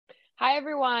Hi,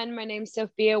 everyone. My name's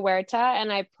Sophia Huerta,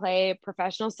 and I play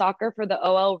professional soccer for the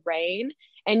OL Reign.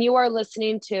 And you are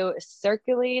listening to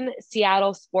Circling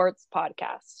Seattle Sports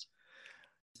Podcast.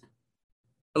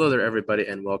 Hello there, everybody,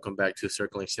 and welcome back to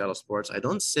Circling Seattle Sports.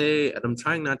 I'm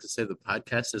trying not to say the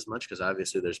podcast as much because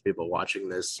obviously there's people watching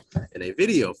this in a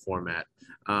video format.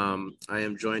 I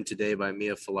am joined today by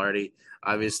Mia Filardi.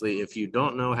 Obviously, if you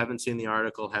don't know, haven't seen the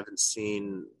article, haven't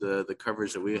seen the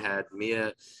coverage that we had,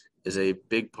 Mia is a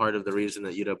big part of the reason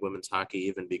that UW women's hockey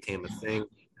even became a thing.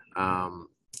 Not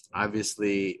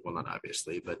obviously,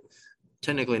 but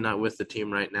technically not with the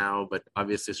team right now, but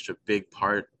obviously such a big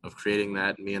part of creating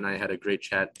that. Me and I had a great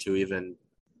chat to even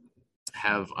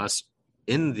have us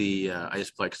in the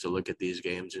Iceplex to look at these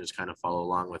games and just kind of follow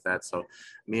along with that. So,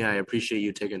 Mia, I appreciate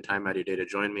you taking time out of your day to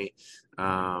join me.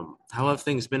 How have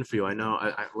things been for you? I know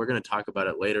we're going to talk about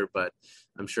it later, but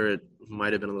I'm sure it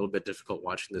might have been a little bit difficult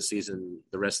watching the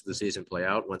rest of the season play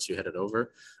out once you headed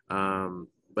over.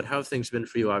 But how have things been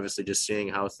for you? Obviously, just seeing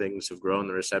how things have grown,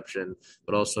 the reception,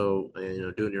 but also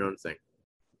doing your own thing.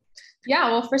 Yeah,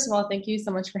 well, first of all, thank you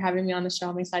so much for having me on the show.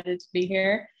 I'm excited to be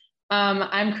here.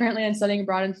 I'm currently studying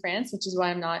abroad in France, which is why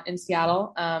I'm not in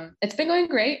Seattle. It's been going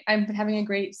great. I've been having a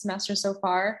great semester so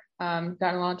far. Gotten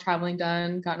a lot of traveling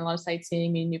done, gotten a lot of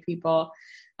sightseeing, meeting new people.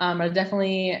 I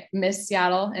definitely miss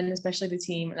Seattle and especially the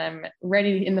team. And I'm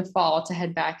ready in the fall to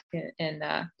head back and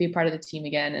be a part of the team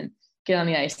again and get on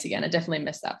the ice again. I definitely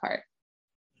miss that part.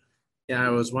 Yeah, I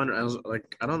was wondering. I was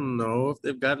like, I don't know if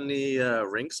they've got any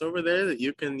rinks over there that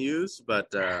you can use,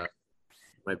 but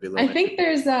might be. I think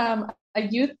there's a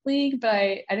youth league, but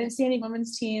I didn't see any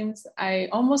women's teams. I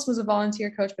almost was a volunteer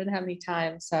coach, but didn't have any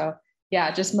time. So yeah,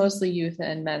 just mostly youth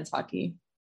and men's hockey.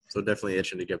 So definitely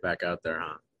itching to get back out there,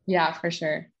 huh? Yeah, for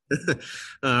sure.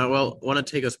 Well, I want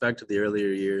to take us back to the earlier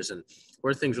years and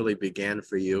where things really began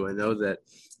for you. I know that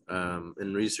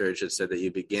in research it said that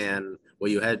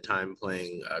you had time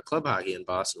playing club hockey in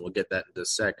Boston. We'll get that in a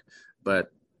sec. But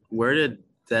where did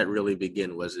that really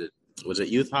begin? Was it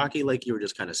youth hockey like you were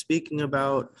just kind of speaking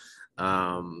about?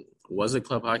 Was it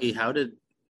club hockey? How did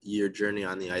your journey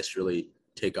on the ice really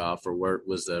take off, or where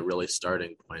was the really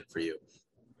starting point for you?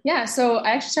 Yeah, so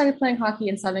I actually started playing hockey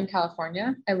in Southern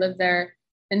California. I lived there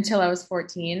until I was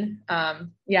 14.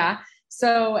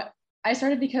 So I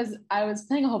started because I was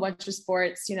playing a whole bunch of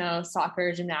sports,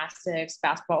 soccer, gymnastics,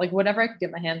 basketball, like whatever I could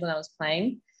get my hands on, I was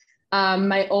playing.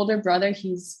 My older brother,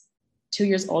 he's 2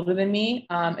 years older than me,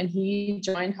 and he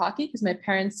joined hockey because my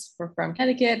parents were from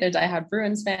Connecticut. They're diehard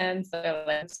Bruins fans, so they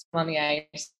lived on the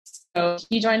ice. So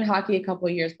he joined hockey a couple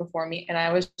of years before me, and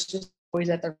I was just always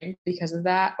at the rink because of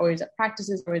that, always at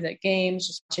practices, always at games,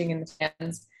 just watching in the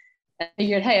stands. And I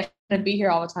figured, hey, if I'm going to be here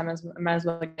all the time, I might as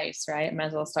well get ice, right? I might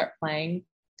as well start playing.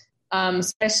 So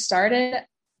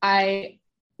I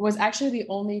was actually the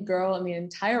only girl in the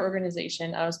entire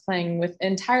organization. I was playing with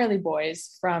entirely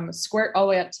boys from squirt all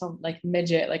the way up to like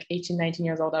midget, like 18, 19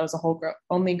 years old. I was the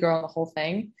only girl in the whole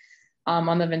thing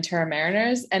on the Ventura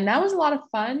Mariners. And that was a lot of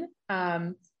fun.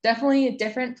 Definitely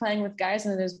different playing with guys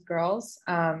than it is with girls.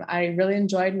 I really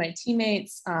enjoyed my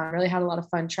teammates, really had a lot of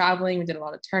fun traveling. We did a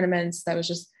lot of tournaments. That was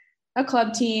just a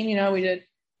club team. We did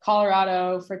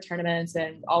Colorado for tournaments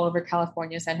and all over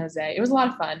California, San Jose. It was a lot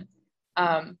of fun.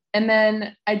 And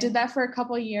then I did that for a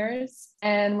couple of years.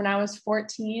 And when I was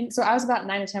 14, so I was about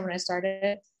 9 or 10 when I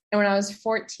started. And when I was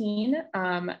 14,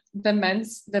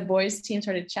 the boys team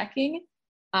started checking.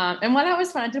 And while that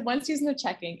was fun, I did one season of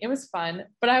checking. It was fun,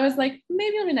 but I was like,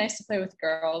 maybe it'll be nice to play with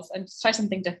girls and try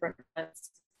something different.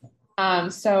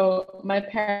 So my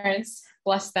parents,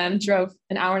 bless them, drove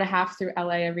an hour and a half through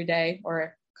LA every day or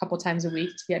a couple times a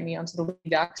week to get me onto the Lady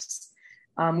Ducks.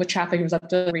 With traffic, it was up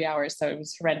to 3 hours, so it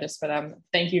was horrendous for them.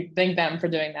 Thank them for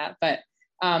doing that. But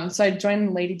so I joined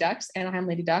the Lady Ducks, Anaheim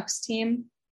Lady Ducks team,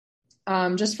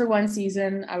 just for one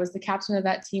season. I was the captain of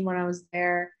that team when I was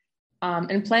there.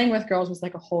 And playing with girls was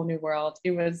like a whole new world.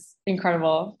 It was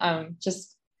incredible.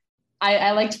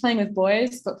 I liked playing with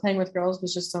boys, but playing with girls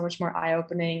was just so much more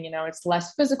eye-opening. It's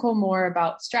less physical, more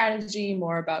about strategy,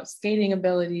 more about skating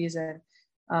abilities. And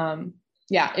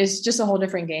it's just a whole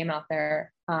different game out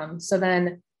there. So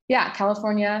then,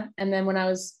 California. And then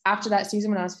after that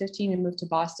season, when I was 15, we moved to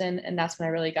Boston. And that's when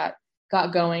I really got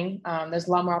going. There's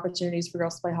a lot more opportunities for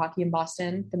girls to play hockey in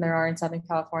Boston than there are in Southern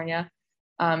California.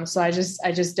 So I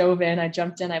just dove in, I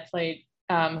jumped in, I played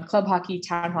club hockey,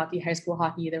 town hockey, high school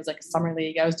hockey. There was like a summer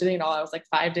league. I was doing it all. I was like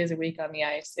 5 days a week on the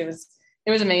ice. It was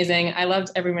amazing. I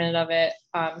loved every minute of it.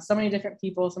 So many different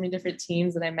people, so many different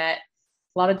teams that I met,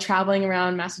 a lot of traveling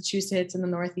around Massachusetts and the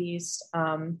Northeast.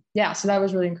 So that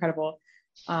was really incredible.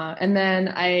 And then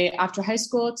after high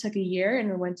school, took a year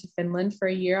and went to Finland for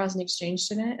a year. I was an exchange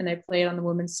student and I played on the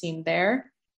women's team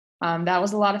there. That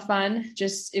was a lot of fun.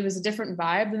 It was a different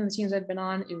vibe than the teams I'd been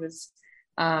on. It was,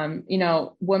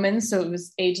 women. So it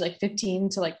was age like 15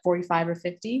 to like 45 or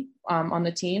 50 on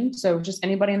the team. So just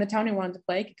anybody in the town who wanted to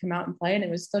play could come out and play. And it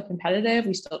was still competitive.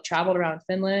 We still traveled around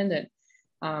Finland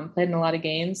and played in a lot of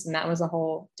games. And that was a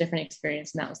whole different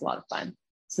experience. And that was a lot of fun.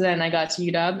 So then I got to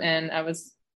UW and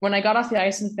when I got off the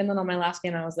ice in Finland on my last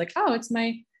game, I was like, oh, it's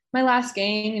my last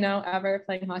game, ever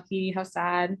playing hockey. How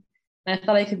sad. And I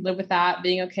thought I could live with that,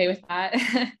 being okay with that.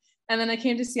 And then I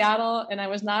came to Seattle and I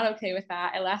was not okay with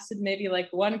that. I lasted maybe like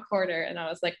one quarter and I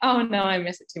was like, oh no, I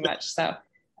miss it too much. So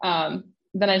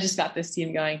then I just got this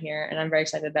team going here and I'm very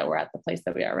excited that we're at the place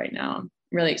that we are right now. I'm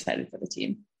really excited for the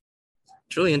team.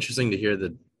 It's really interesting to hear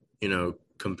the,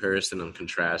 comparison and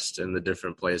contrast in the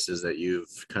different places that you've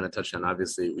kind of touched on,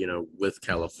 obviously, with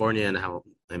California and how,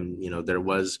 there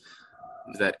was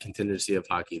that contingency of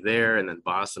hockey there, and then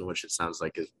Boston, which it sounds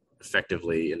like is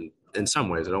effectively in some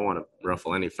ways, I don't want to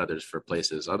ruffle any feathers for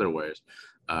places otherwise,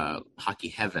 hockey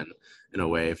heaven in a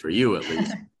way for you at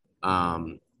least.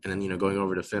 And then, going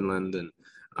over to Finland and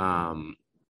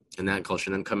that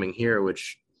culture, and then coming here,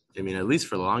 which, at least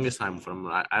for the longest time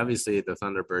obviously the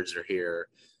Thunderbirds are here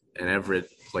and Everett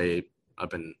played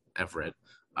up in Everett.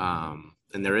 And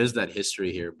there is that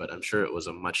history here, but I'm sure it was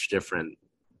a much different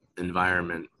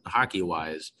environment hockey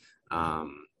wise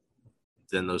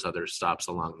than those other stops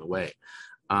along the way.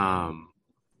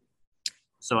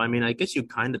 So, I guess you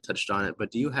kind of touched on it,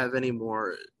 but do you have any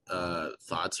more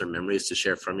thoughts or memories to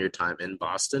share from your time in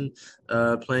Boston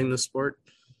playing the sport?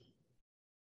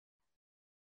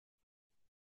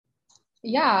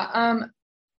 Yeah.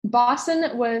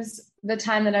 Boston was the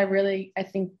time that I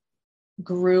think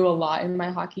grew a lot in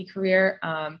my hockey career.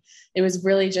 It was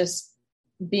really just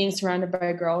being surrounded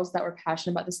by girls that were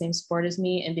passionate about the same sport as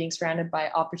me and being surrounded by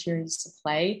opportunities to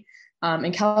play.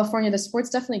 In California, the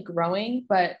sport's definitely growing,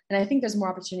 and I think there's more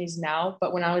opportunities now.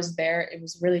 But when I was there, it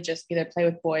was really just either play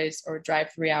with boys or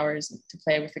drive 3 hours to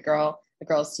play with the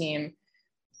girls team.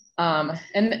 And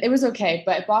it was okay,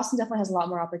 but Boston definitely has a lot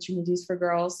more opportunities for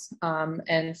girls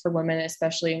and for women,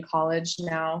 especially in college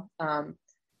now.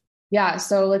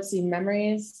 So let's see,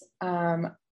 memories.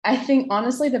 I think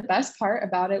honestly, the best part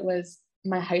about it was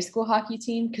my high school hockey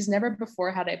team, because never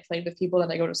before had I played with people that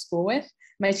I go to school with.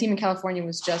 My team in California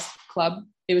was just club.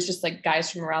 It was just like guys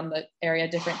from around the area,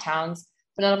 different towns,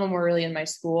 but none of them were really in my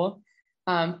school.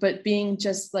 But being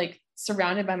just like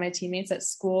surrounded by my teammates at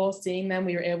school, seeing them,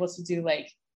 we were able to do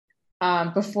like,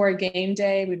 before game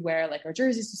day, we'd wear like our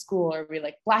jerseys to school, or we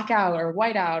like blackout or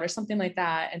whiteout or something like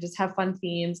that, and just have fun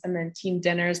themes. And then team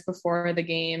dinners before the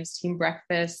games, team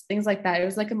breakfast, things like that. It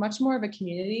was like a much more of a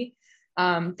community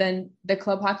than the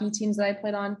club hockey teams that I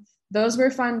played on. Those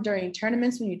were fun during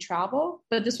tournaments when you travel,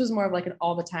 but this was more of like an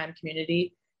all the time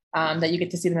community that you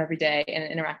get to see them every day and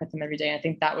interact with them every day. And I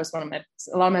think that was a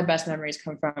lot of my best memories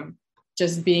come from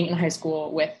just being in high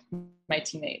school with my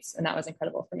teammates. And that was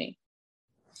incredible for me.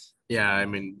 Yeah,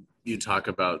 you talk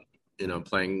about,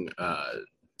 playing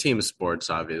team sports,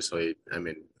 obviously.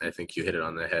 I think you hit it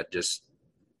on the head. Just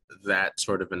that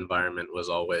sort of environment was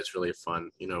always really fun,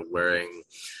 wearing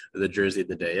the jersey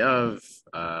the day of,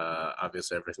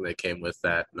 obviously everything that came with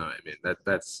that. No,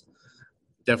 that's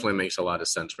definitely makes a lot of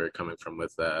sense where you're coming from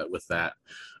with that.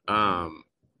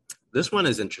 This one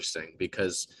is interesting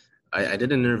because I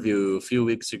did an interview a few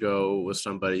weeks ago with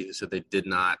somebody who said they did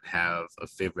not have a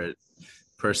favorite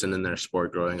person in their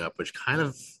sport growing up, which kind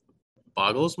of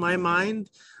boggles my mind.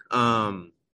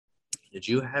 Did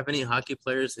you have any hockey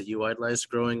players that you idolized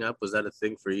growing up? Was that a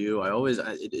thing for you?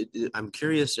 I'm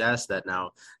curious to ask that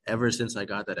now, ever since I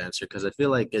got that answer, because I feel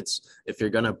like if you're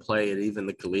gonna play at even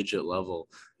the collegiate level,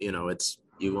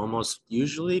 you almost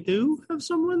usually do have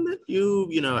someone that you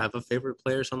have a favorite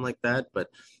player or something like that. But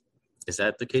is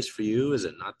that the case for you? Is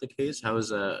it not the case?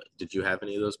 Did you have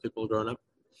any of those people growing up?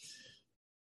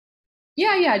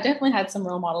 Yeah, I definitely had some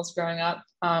role models growing up.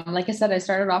 Like I said, I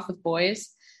started off with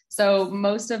boys. So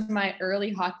most of my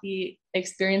early hockey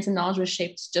experience and knowledge was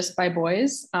shaped just by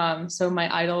boys. So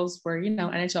my idols were,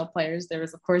 NHL players. There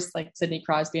was, of course, like Sidney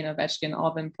Crosby and Ovechkin,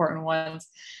 all the important ones.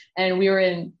 And we were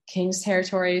in Kings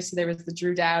territory. So there was the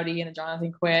Drew Doughty and the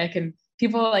Jonathan Quick and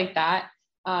people like that.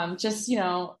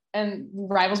 And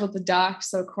rivals with the Ducks.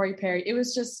 So Corey Perry. It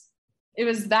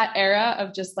was that era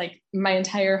of just like my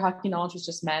entire hockey knowledge was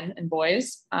just men and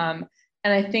boys.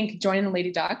 And I think joining the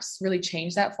Lady Ducks really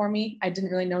changed that for me. I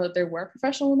didn't really know that there were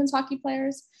professional women's hockey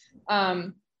players.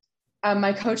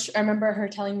 My coach, I remember her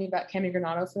telling me about Cami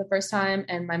Granado for the first time,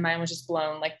 and my mind was just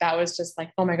blown. Like, that was just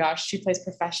like, oh my gosh, she plays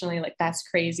professionally. Like, that's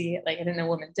crazy. Like, I didn't know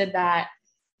women did that.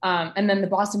 And then the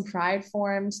Boston Pride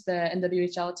formed the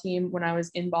NWHL team when I was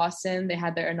in Boston. They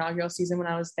had their inaugural season when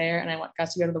I was there, and I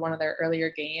got to go to one of their earlier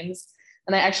games.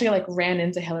 And I actually like ran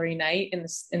into Hillary Knight in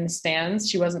the stands.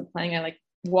 She wasn't playing. I like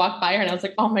walked by her, and I was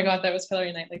like, oh my God, that was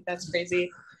Hillary Knight. Like, that's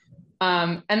crazy.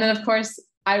 And then of course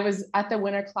I was at the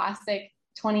Winter Classic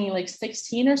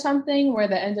 2016 or something, where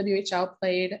the NWHL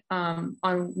played on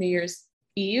New Year's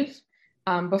Eve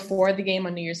before the game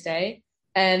on New Year's Day.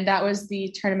 And that was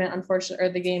the tournament,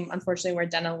 unfortunately, where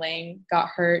Dena Lang got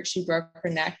hurt. She broke her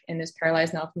neck and is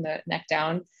paralyzed now from the neck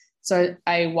down. So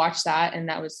I watched that, and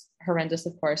that was horrendous,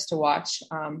 of course, to watch.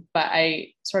 But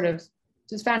I sort of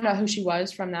just found out who she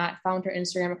was from that, found her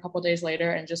Instagram a couple of days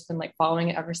later, and just been like following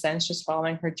it ever since, just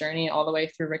following her journey all the way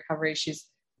through recovery. She's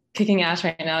kicking ass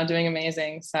right now, doing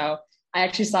amazing. So I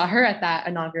actually saw her at that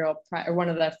inaugural or one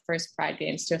of the first Pride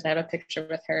games too. So I have a picture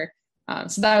with her.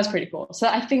 So that was pretty cool. So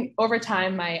I think over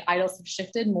time, my idols have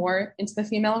shifted more into the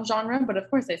female genre, but of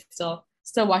course I still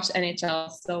watch the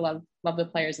NHL, still love the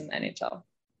players in the NHL.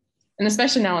 And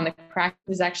especially now on the crack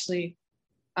is actually,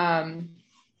 Ryan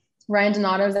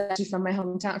Donato is actually from my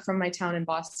hometown, from my town in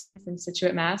Boston, from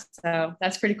Situate, Mass. So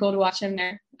that's pretty cool to watch him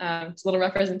there. It's a little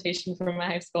representation from my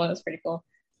high school. That's pretty cool.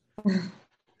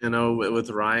 You know, with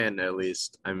Ryan, at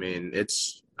least, I mean,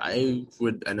 I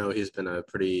know he's been a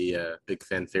pretty big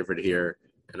fan favorite here,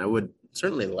 and I would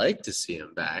certainly like to see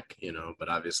him back, you know, but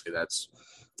obviously that's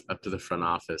up to the front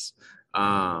office.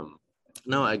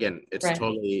 No, again, it's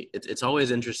right. It's always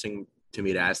interesting to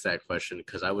me to ask that question,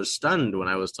 because I was stunned when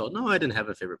I was told, no, I didn't have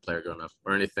a favorite player growing up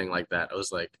or anything like that. I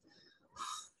was like,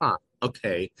 huh,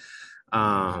 okay.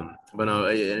 But no,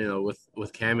 you know,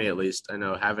 with Cami, at least, I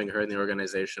know having her in the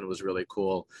organization was really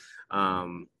cool.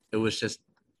 It was just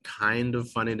kind of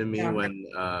funny to me when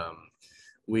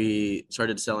we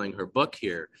started selling her book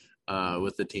here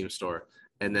with the team store.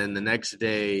 And then the next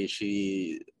day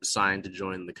she signed to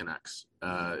join the Canucks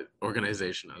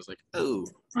organization. I was like, oh.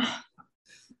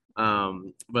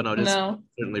 But no, just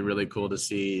certainly really cool to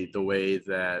see the way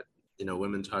that, you know,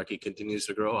 women's hockey continues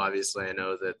to grow. Obviously, I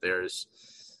know that there's,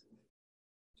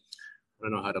 I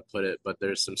don't know how to put it, but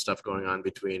there's some stuff going on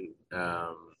between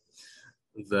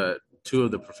the two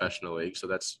of the professional leagues. So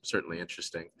that's certainly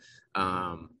interesting.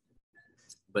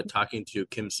 But talking to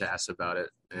Kim Sass about it,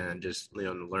 and just, you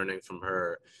know, learning from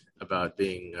her about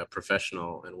being a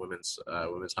professional in women's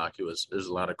hockey was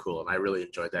a lot of cool. And I really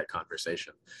enjoyed that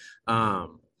conversation.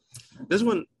 This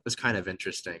one was kind of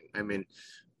interesting. I mean,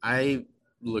 I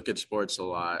look at sports a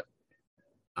lot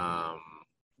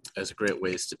as great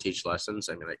ways to teach lessons.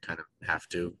 I mean, I kind of have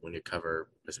to when you cover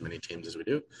as many teams as we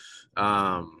do.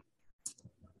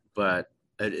 But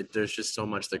there's just so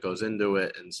much that goes into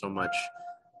it, and so much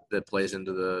that plays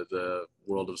into the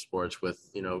world of sports with,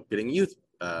 you know, getting youth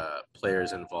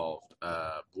players involved,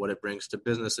 what it brings to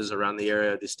businesses around the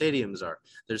area the stadiums are.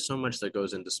 There's so much that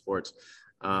goes into sports.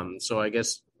 So I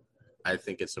guess I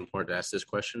think it's important to ask this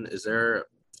question. Is there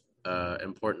an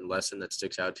important lesson that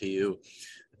sticks out to you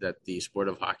that the sport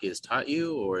of hockey has taught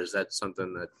you, or is that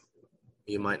something that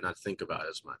you might not think about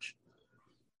as much?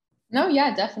 No,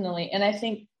 yeah, definitely. And I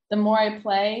think the more I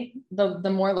play, the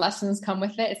more lessons come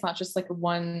with it. It's not just like a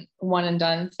one and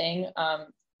done thing.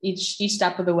 Each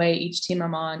step of the way, each team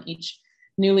I'm on, each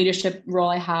new leadership role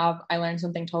I have, I learned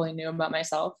something totally new about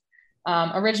myself.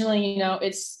 Originally, you know,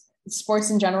 it's sports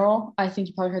in general. I think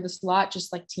you probably heard this a lot,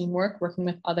 just like teamwork, working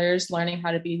with others, learning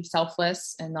how to be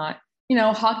selfless and not, you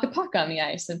know, hog the puck on the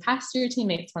ice and pass to your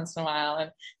teammates once in a while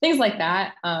and things like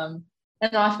that. And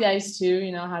off the ice too,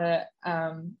 you know, how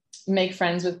to make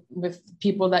friends with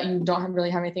people that you don't really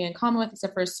have anything in common with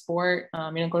except for sport.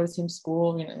 You know, go to the same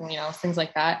school, you know, things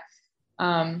like that.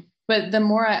 But the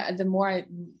more I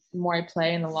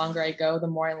play and the longer I go, the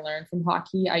more I learn from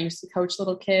hockey. I used to coach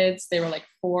little kids. They were like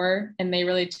 4, and they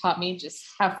really taught me just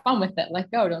have fun with it.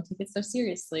 Let go. Don't take it so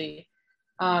seriously.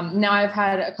 Now I've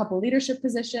had a couple leadership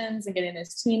positions and getting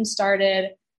this team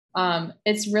started.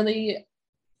 It's really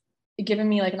given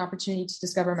me like an opportunity to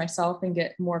discover myself and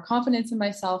get more confidence in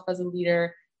myself as a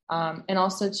leader. And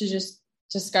also to just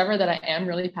discover that I am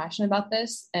really passionate about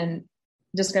this and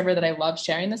discover that I love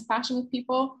sharing this passion with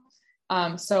people.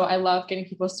 So I love getting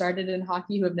people started in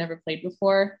hockey who have never played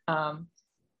before.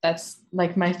 That's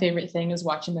like my favorite thing, is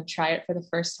watching them try it for the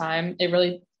first time. It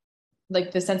really,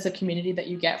 like, the sense of community that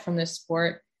you get from this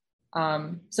sport.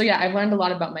 So yeah, I've learned a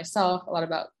lot about myself, a lot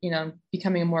about, you know,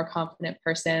 becoming a more confident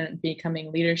person, becoming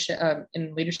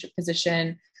in leadership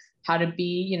position, how to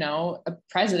be, you know, a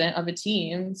president of a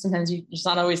team. Sometimes it's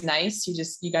not always nice.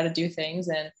 You got to do things,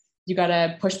 and you got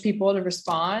to push people to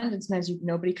respond. And sometimes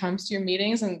nobody comes to your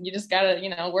meetings, and you just got to, you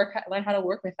know, learn how to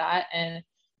work with that. And,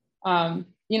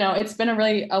 you know, it's been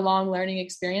a long learning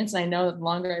experience. And I know that the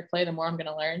longer I play, the more I'm going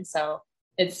to learn. So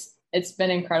it's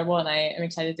been incredible. And I am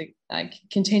excited to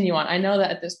continue on. I know that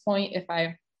at this point, if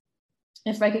I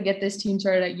could get this team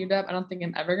started at UW, I don't think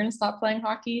I'm ever going to stop playing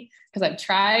hockey, because I've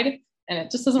tried and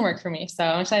it just doesn't work for me. So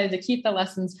I'm excited to keep the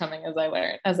lessons coming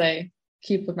as I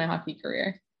keep with my hockey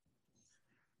career.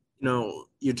 You know,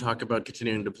 you talk about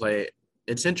continuing to play.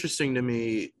 It's interesting to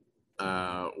me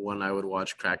when I would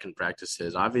watch Kraken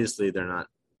practices. Obviously, they're not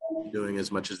doing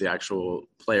as much as the actual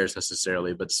players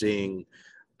necessarily, but seeing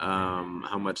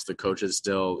how much the coaches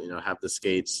still, you know, have the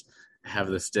skates, have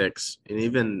the sticks, and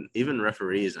even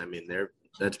referees. I mean,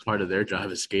 that's part of their job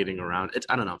is skating around.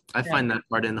 I don't know. I find that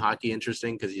part in hockey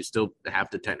interesting, because you still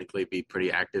have to technically be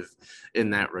pretty active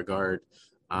in that regard.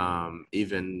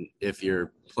 Even if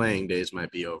your playing days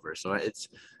might be over. So it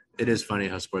is funny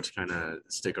how sports kind of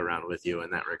stick around with you in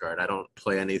that regard. I don't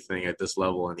play anything at this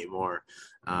level anymore,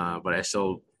 but I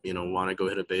still, you know, want to go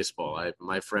hit a baseball.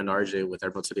 My friend RJ with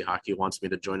Airborne City Hockey wants me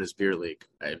to join his beer league.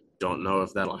 I don't know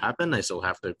if that'll happen. I still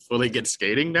have to fully get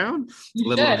skating down,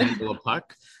 let alone handle a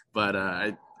puck, but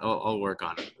I'll work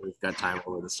on it. We've got time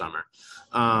over the summer.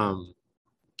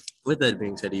 With that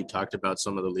being said, you talked about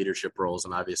some of the leadership roles,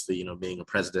 and obviously, you know, being a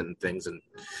president and things, and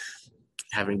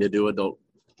having to do adult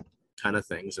kind of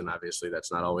things. And obviously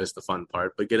that's not always the fun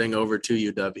part, but getting over to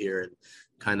UW here and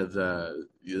kind of the,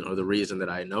 you know, the reason that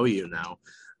I know you now.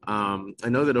 I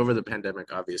know that over the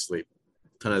pandemic, obviously, a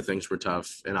ton of things were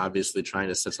tough, and obviously trying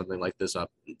to set something like this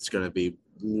up, it's going to be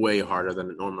way harder than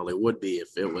it normally would be if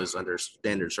it was under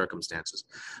standard circumstances.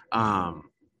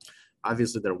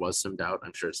 Obviously there was some doubt.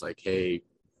 I'm sure it's like, hey,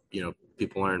 you know,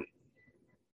 it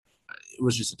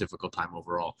was just a difficult time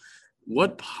overall.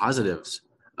 What positives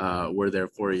were there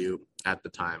for you at the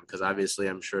time? Because obviously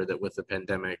I'm sure that with the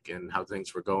pandemic and how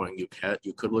things were going,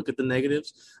 you could look at the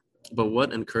negatives, but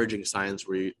what encouraging signs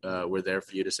were there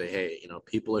for you to say, hey, you know,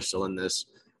 people are still in this.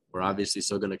 We're obviously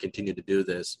still going to continue to do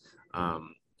this.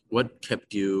 What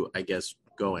kept you, I guess,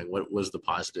 going? What was the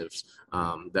positives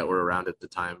that were around at the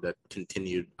time that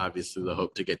continued, obviously, the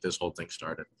hope to get this whole thing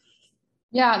started?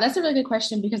 Yeah, that's a really good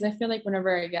question, because I feel like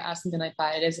whenever I get asked something like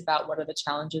that, it is about what are the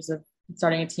challenges of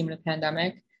starting a team in a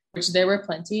pandemic, which there were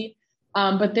plenty,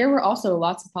 but there were also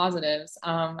lots of positives.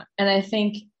 And I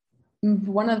think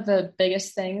one of the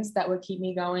biggest things that would keep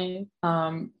me going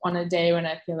on a day when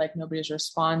I feel like nobody's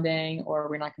responding,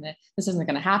 or this isn't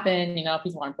going to happen, you know,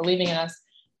 people aren't believing in us.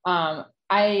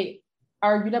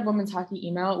 Our UW women's hockey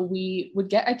email, we would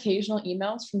get occasional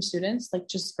emails from students, like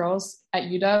just girls at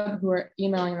UW who are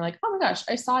emailing like, oh my gosh,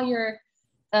 I saw your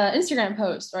Instagram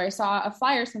post, or I saw a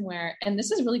flyer somewhere, and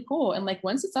this is really cool. And like,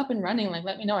 once it's up and running, like,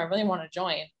 let me know, I really want to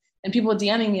join. And people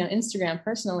DMing me on Instagram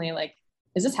personally, like,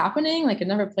 is this happening? Like, I've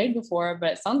never played before,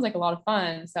 but it sounds like a lot of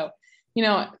fun. So, you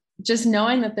know, just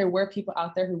knowing that there were people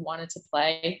out there who wanted to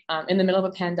play in the middle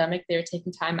of a pandemic, they were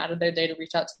taking time out of their day to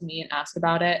reach out to me and ask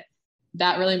about it.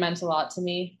 That really meant a lot to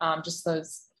me. Just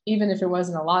those, even if it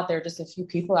wasn't a lot, there were just a few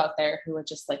people out there who were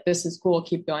just like, this is cool,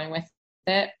 keep going with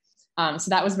it. So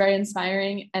that was very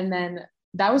inspiring. And then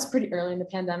that was pretty early in the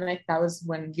pandemic. That was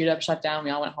when UW shut down. We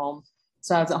all went home.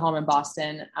 So I was at home in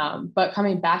Boston. But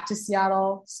coming back to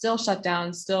Seattle, still shut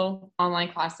down, still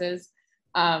online classes.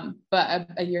 But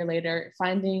a year later,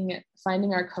 finding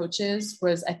our coaches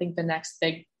was, I think, the next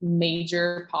big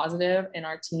major positive in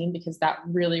our team, because that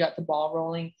really got the ball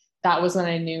rolling. That was when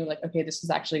I knew, like, okay, this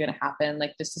is actually going to happen.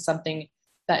 Like, this is something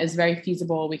that is very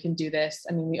feasible. We can do this.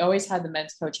 I mean, we always had the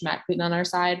men's coach, Matt Clayton, on our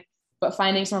side, but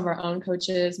finding some of our own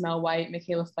coaches, Mel White,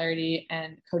 Michaela Flaherty,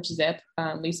 and Coach Zip,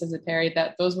 Lisa Zipperi,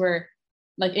 those were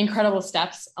like incredible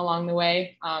steps along the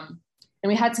way. And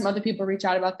we had some other people reach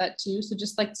out about that too. So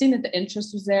just like seeing that the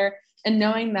interest was there, and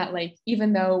knowing that, like,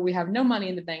 even though we have no money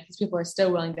in the bank, these people are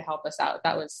still willing to help us out.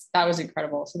 That was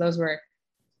incredible. So those were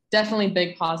definitely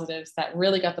big positives that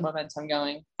really got the momentum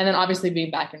going. And then obviously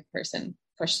being back in person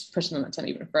pushed the momentum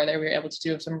even further. We were able to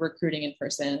do some recruiting in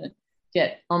person and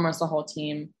get almost the whole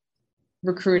team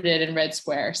recruited in Red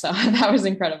Square. So that was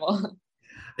incredible.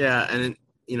 Yeah. And,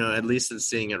 you know, at least in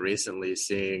seeing it recently,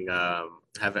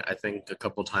 I think a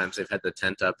couple times they've had the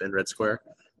tent up in Red Square.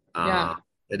 Yeah.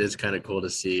 It is kind of cool to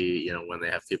see, you know, when they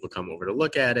have people come over to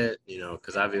look at it, you know,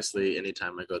 because obviously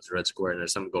anytime I go to Red Square and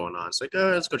there's something going on, it's like, oh,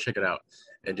 let's go check it out.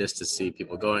 And just to see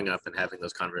people going up and having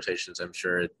those conversations, I'm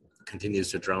sure it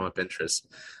continues to drum up interest.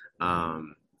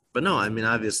 But no, I mean,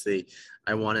 obviously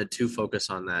I wanted to focus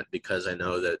on that because I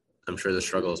know that I'm sure the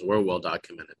struggles were well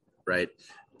documented. right?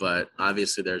 But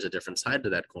obviously there's a different side to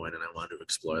that coin, and I wanted to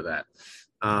explore that.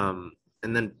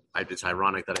 And then it's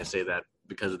ironic that I say that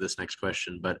because of this next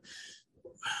question, but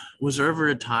was there ever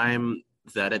a time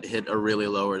that it hit a really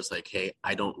low where it's like, hey,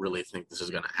 I don't really think this is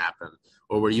going to happen?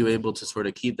 Or were you able to sort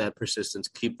of keep that persistence,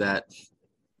 keep that,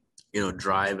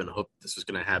 drive and hope this was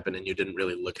going to happen, and you didn't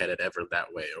really look at it ever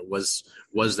that way? Or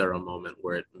was there a moment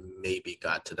where it maybe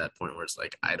got to that point where it's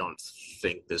like, I don't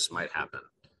think this might happen?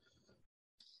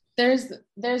 There's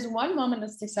one moment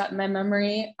that sticks out in my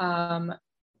memory, and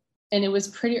it was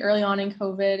pretty early on in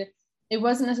COVID. It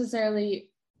wasn't necessarily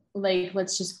like,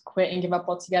 let's just quit and give up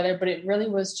altogether, but it really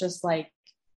was just like,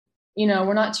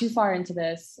 we're not too far into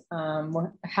this.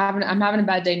 I'm having a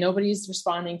bad day. Nobody's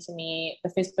responding to me. The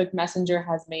Facebook Messenger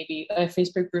a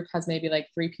Facebook group has maybe like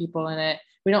 3 people in it.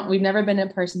 We've never been in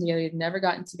person together. We've never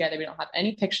gotten together. We don't have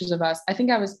any pictures of us. I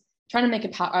think I was trying to make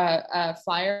a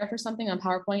flyer for something on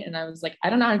PowerPoint, and I was like, I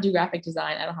don't know how to do graphic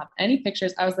design. I don't have any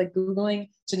pictures. I was like Googling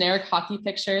generic hockey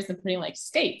pictures and putting like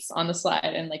skates on the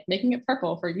slide and like making it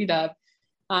purple for UW.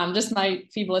 Just my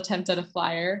feeble attempt at a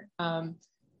flyer.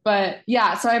 But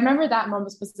yeah, so I remember that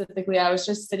moment specifically. I was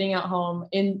just sitting at home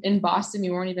in Boston.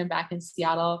 We weren't even back in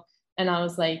Seattle. And I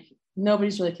was like,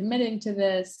 nobody's really committing to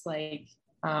this. Like,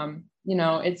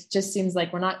 it just seems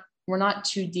like we're not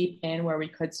too deep in where we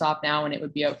could stop now and it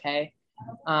would be okay.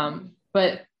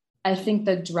 But I think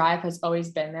the drive has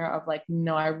always been there of like,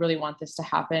 no, I really want this to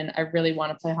happen. I really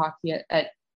want to play hockey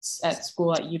at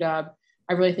school at UW.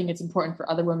 I really think it's important for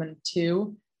other women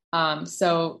too.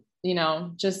 So,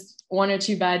 just 1 or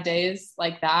 2 bad days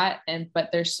like that. But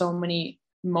there's so many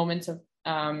moments of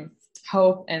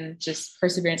hope and just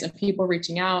perseverance and people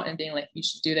reaching out and being like, you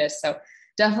should do this. So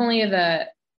definitely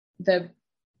the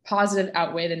positive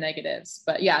outweigh the negatives.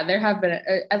 But yeah, there have been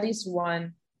at least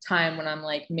one time when I'm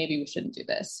like, maybe we shouldn't do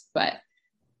this. But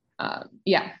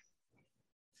yeah.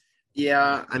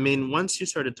 Yeah. I mean, once you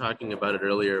started talking about it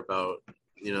earlier about,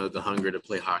 the hunger to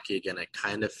play hockey again, I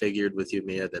kind of figured with you,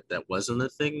 Mia, that wasn't a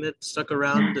thing that stuck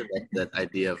around, that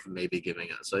idea of maybe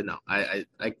giving up. So no, I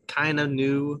kind of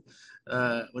knew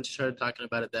once you started talking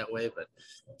about it that way, but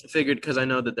I figured, because I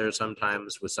know that there's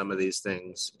sometimes with some of these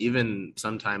things, even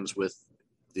sometimes with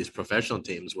these professional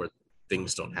teams, where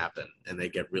things don't happen and they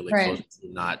get really Right. close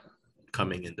to not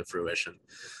coming into fruition.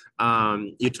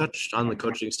 You touched on the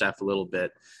coaching staff a little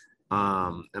bit.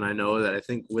 And I know that I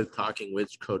think with talking with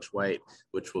Coach White,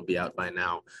 which will be out by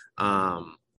now,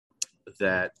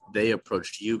 that they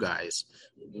approached you guys.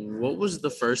 What was the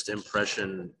first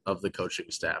impression of the coaching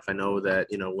staff? I know that,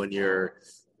 when you're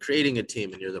creating a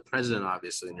team and you're the president,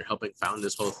 obviously, and you're helping found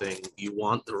this whole thing, you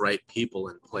want the right people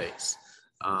in place.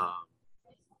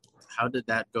 How did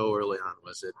that go early on?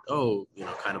 Was it,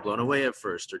 kind of blown away at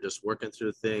first, or just working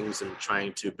through things and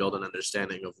trying to build an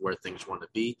understanding of where things want to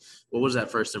be? What was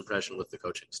that first impression with the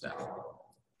coaching staff?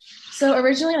 So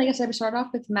originally, like I said, we started off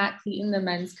with Matt Cleaton, the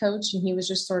men's coach, and he was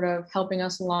just sort of helping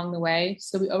us along the way.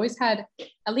 So we always had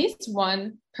at least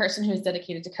one person who was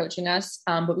dedicated to coaching us,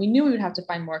 but we knew we would have to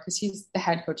find more because he's the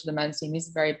head coach of the men's team. He's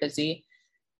very busy.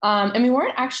 And we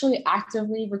weren't actually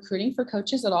actively recruiting for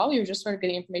coaches at all. We were just sort of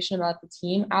getting information about the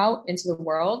team out into the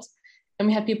world. And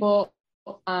we had people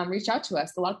reach out to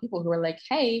us, a lot of people who were like,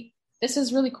 hey, this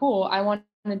is really cool. I want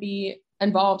to be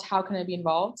involved. How can I be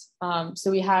involved?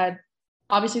 So we had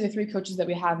obviously the 3 coaches that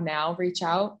we have now reach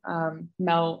out,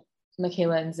 Mel,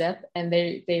 Michaela, and Zip. And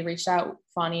they reached out.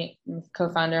 Fani,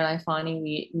 co-founder, and I, Fani,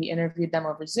 we interviewed them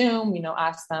over Zoom,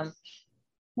 asked them,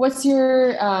 what's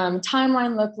your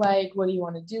timeline look like? What do you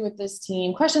want to do with this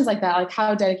team? Questions like that, like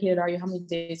how dedicated are you? How many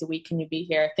days a week can you be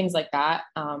here? Things like that.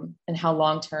 And how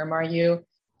long-term are you?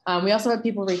 We also had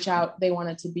people reach out. They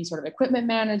wanted to be sort of equipment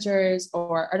managers,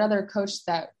 or another coach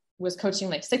that was coaching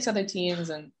like 6 other teams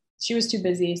and she was too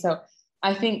busy. So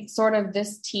I think sort of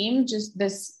this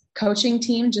coaching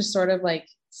team just sort of like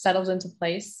settled into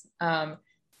place.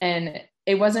 And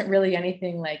it wasn't really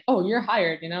anything like, oh, you're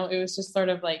hired, it was just sort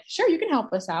of like, sure, you can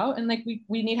help us out. And like,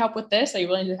 we need help with this. Are you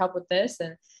willing to help with this?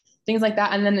 And things like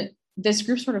that. And then this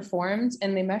group sort of formed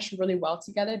and they meshed really well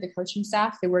together. The coaching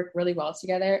staff, they work really well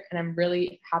together. And I'm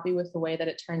really happy with the way that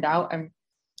it turned out. I'm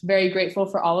very grateful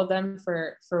for all of them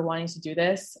for wanting to do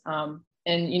this. And,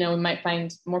 we might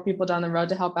find more people down the road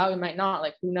to help out. We might not,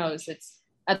 like, who knows? It's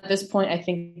at this point, I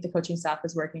think the coaching staff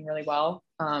is working really well.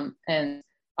 And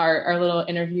our little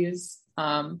interviews,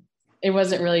 it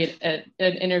wasn't really an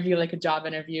interview, like a job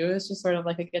interview. It was just sort of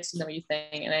like a get to know you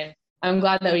thing. And I'm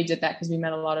glad that we did that because we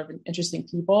met a lot of interesting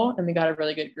people and we got a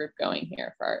really good group going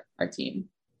here for our team.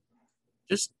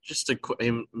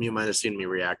 You might have seen me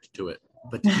react to it,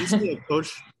 but did you see a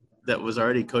coach that was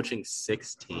already coaching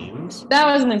 6 teams? That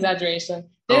was an exaggeration.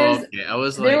 Okay. I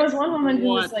was there like, was one woman who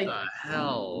was what like, the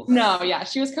hell? no, yeah,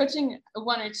 she was coaching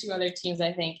 1 or 2 other teams,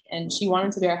 I think, and she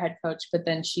wanted to be our head coach, but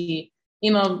then she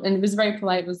emailed and was very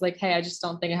polite, was like, hey, I just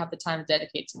don't think I have the time to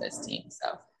dedicate to this team.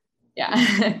 So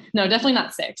yeah, no, definitely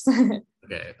not 6.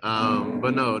 Okay.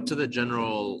 But no, to the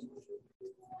general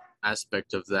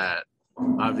aspect of that,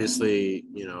 obviously,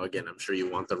 again, I'm sure you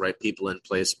want the right people in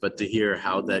place, but to hear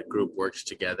how that group works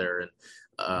together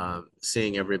and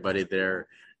seeing everybody there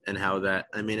and how that,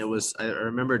 I mean, I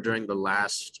remember during the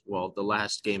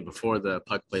last game before the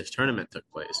Puck Place tournament took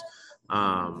place,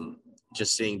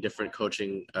 just seeing different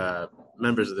coaching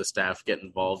members of the staff get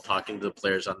involved, talking to the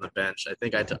players on the bench. I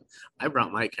think I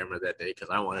brought my camera that day because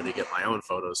I wanted to get my own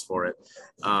photos for it,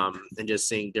 and just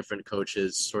seeing different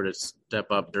coaches sort of step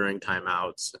up during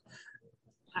timeouts.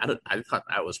 I thought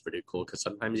that was pretty cool because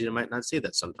sometimes you might not see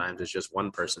that. Sometimes it's just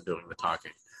one person doing the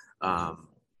talking.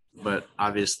 But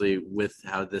obviously, with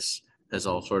how this has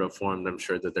all sort of formed, I'm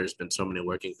sure that there's been so many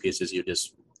working pieces. You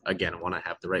just, again, want to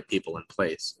have the right people in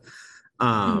place.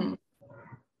 I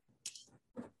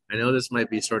know this might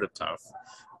be sort of tough,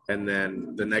 and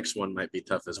then the next one might be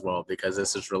tough as well because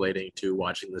this is relating to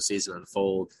watching the season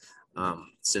unfold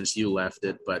since you left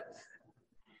it. But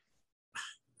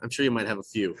I'm sure you might have a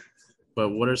few. But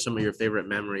what are some of your favorite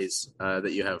memories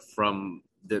that you have from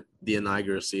the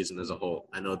inaugural season as a whole?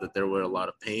 I know that there were a lot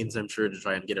of pains, I'm sure, to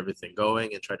try and get everything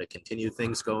going and try to continue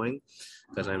things going,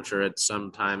 because I'm sure at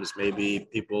sometimes maybe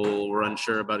people were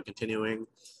unsure about continuing.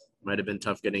 Might have been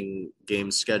tough getting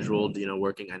games scheduled,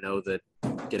 working. I know that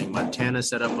getting Montana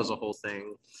set up was a whole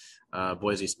thing.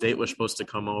 Boise State was supposed to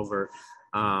come over.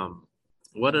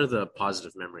 What are the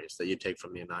positive memories that you take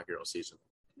from the inaugural season?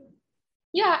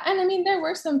 Yeah, and I mean, there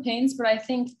were some pains, but I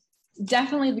think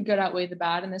definitely the good outweighed the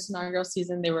bad in this inaugural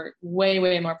season. There were way,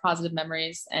 way more positive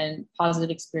memories and positive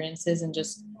experiences and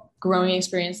just growing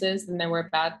experiences than there were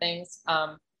bad things.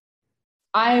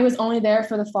 I was only there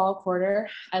for the fall quarter.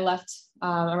 I left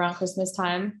around Christmas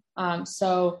time.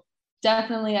 So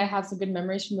definitely I have some good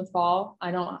memories from the fall.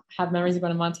 I don't have memories of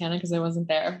going to Montana because I wasn't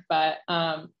there, but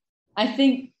I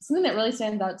think something that really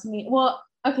stands out to me, well,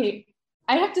 okay,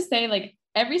 I have to say, like,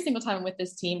 every single time I'm with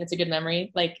this team, it's a good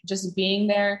memory. Like, just being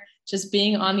there, just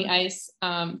being on the ice,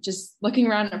 just looking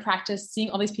around at practice, seeing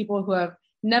all these people who have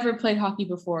never played hockey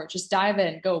before, just dive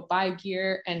in, go buy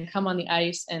gear and come on the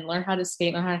ice and learn how to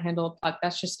skate, learn how to handle a puck.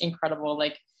 That's just incredible.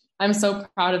 Like, I'm so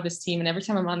proud of this team. And every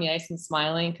time I'm on the ice, I'm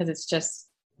smiling because it's just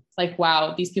like,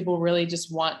 wow, these people really just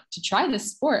want to try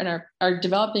this sport and are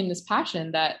developing this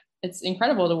passion that it's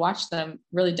incredible to watch them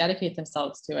really dedicate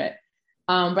themselves to it.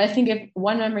 But I think if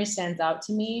one memory stands out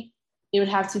to me, it would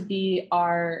have to be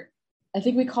I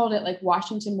think we called it like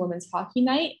Washington Women's Hockey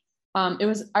Night. It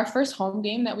was our first home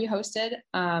game that we hosted.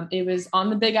 It was on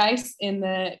the big ice in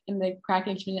the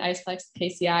Kraken Community Iceplex,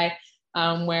 KCI,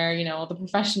 where, all the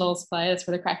professionals play. That's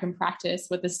where the Kraken practice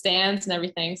with the stands and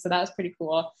everything. So that was pretty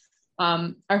cool.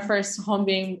 Our first home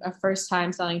game, our first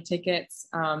time selling tickets.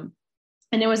 And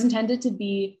it was intended to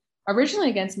be originally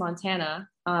against Montana,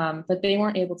 but they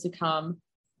weren't able to come.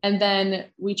 And then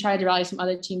we tried to rally some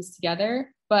other teams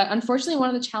together. But unfortunately,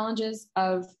 one of the challenges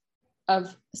of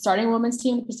starting a women's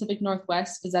team in the Pacific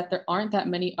Northwest is that there aren't that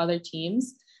many other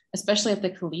teams, especially at the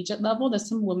collegiate level. There's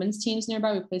some women's teams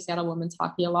nearby. We play Seattle women's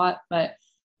hockey a lot, but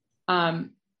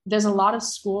there's a lot of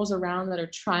schools around that are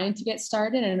trying to get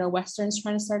started. I know Western's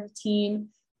trying to start a team.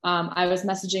 I was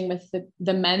messaging with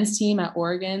the men's team at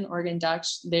Oregon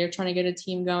Dutch. They're trying to get a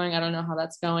team going. I don't know how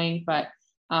that's going, but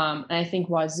and I think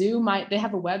Wazoo they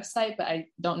have a website, but I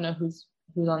don't know who's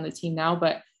on the team now.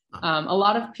 But a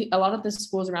lot of the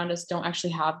schools around us don't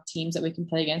actually have teams that we can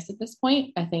play against at this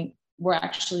point. I think we're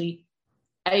actually,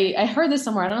 I heard this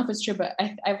somewhere. I don't know if it's true, but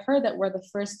I've heard that we're the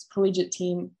first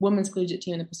women's collegiate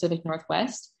team in the Pacific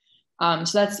Northwest.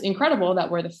 So that's incredible that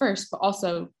we're the first, but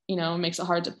also, it makes it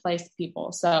hard to place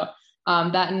people. So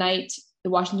that night, the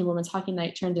Washington Women's Hockey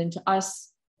Night turned into us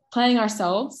playing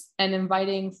ourselves and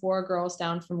inviting 4 girls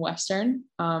down from Western.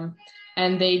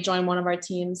 And they joined one of our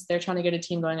teams. They're trying to get a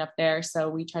team going up there. So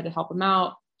we tried to help them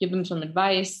out, give them some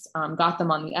advice, got them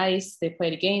on the ice. They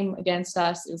played a game against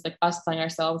us. It was like us playing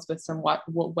ourselves with some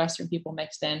Western people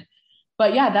mixed in.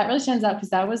 But yeah, that really stands out because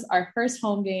that was our first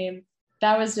home game.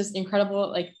 That was just incredible.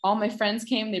 Like, all my friends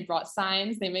came, they brought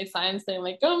signs, they made signs saying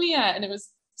like, "Go Mia." And it was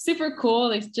super cool.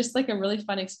 Like, just like a really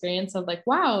fun experience of like,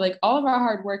 wow, like all of our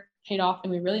hard work paid off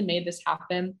and we really made this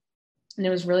happen. And it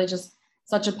was really just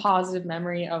such a positive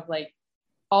memory of like,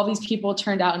 all these people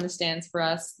turned out in the stands for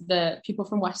us. The people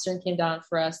from Western came down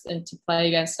for us and to play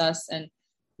against us. And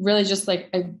really just like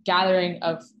a gathering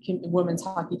of women's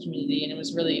hockey community. And it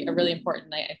was really a really important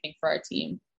night, I think, for our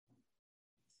team.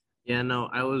 Yeah, no,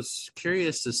 I was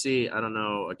curious to see, I don't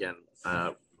know, again,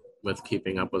 with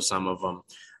keeping up with some of them,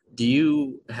 do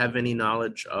you have any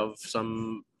knowledge of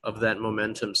some of that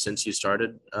momentum since you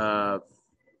started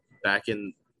back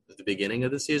in the beginning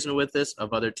of the season with this,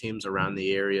 of other teams around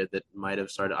the area that might have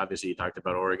started? Obviously, you talked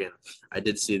about Oregon. I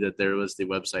did see that there was the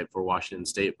website for Washington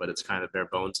State, but it's kind of bare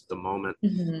bones at the moment.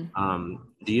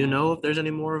 Do you know if there's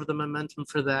any more of the momentum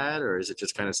for that, or is it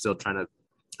just kind of still trying to,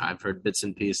 I've heard bits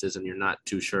and pieces and you're not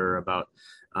too sure about,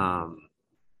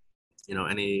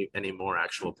 any more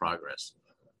actual progress?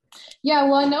 Yeah,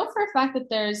 well, I know for a fact that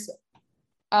there's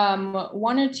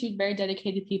one or two very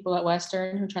dedicated people at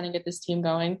Western who are trying to get this team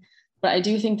going. But I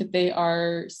do think that they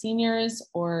are seniors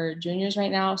or juniors right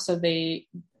now, so they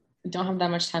don't have that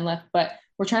much time left. But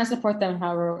we're trying to support them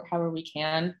however we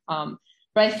can. But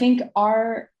I think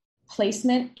our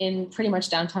placement in pretty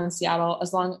much downtown Seattle,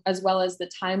 as well as the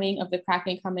timing of the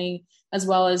Kraken coming, as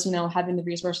well as having the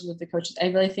resources of the coaches, I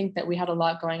really think that we had a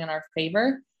lot going in our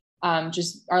favor.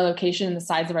 Just our location and the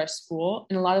size of our school,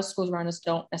 and a lot of schools around us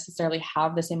don't necessarily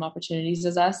have the same opportunities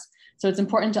as us. So it's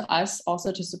important to us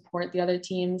also to support the other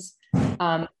teams.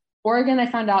 Oregon, I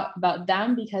found out about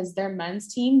them because their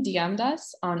men's team DM'd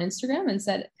us on Instagram and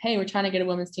said, hey, we're trying to get a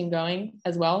women's team going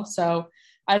as well. So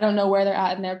I don't know where they're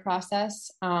at in their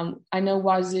process. I know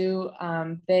Wazoo,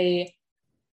 they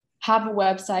have a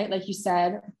website, like you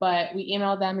said, but we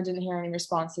emailed them and didn't hear any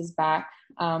responses back.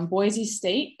 Boise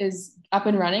State is up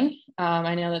and running.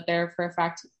 I know that they're, for a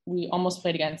fact, we almost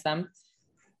played against them.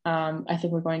 I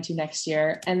think we're going to next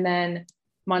year. And then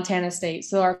Montana State.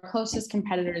 So our closest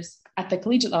competitors at the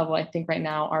collegiate level, I think right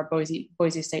now, are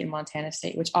Boise State and Montana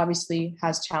State, which obviously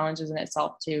has challenges in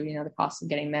itself too, the cost of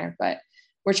getting there. But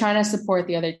we're trying to support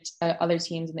the other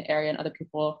teams in the area and other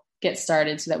people get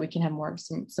started so that we can have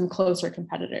some closer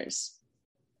competitors.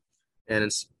 And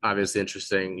it's obviously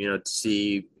interesting, to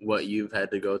see what you've had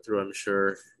to go through, I'm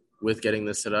sure, with getting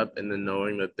this set up, and then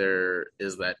knowing that there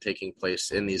is that taking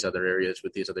place in these other areas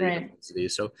with these other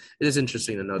universities. So it is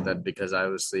interesting to note that, because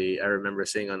obviously I remember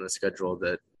seeing on the schedule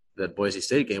that Boise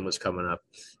State game was coming up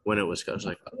when it was, I was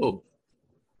like, oh,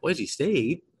 Boise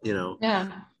State,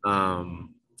 Yeah.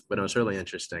 But it was really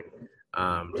interesting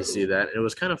to see that. And it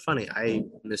was kind of funny. I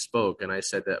misspoke and I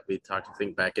said that we talked, I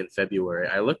think, back in February.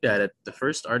 I looked at it. The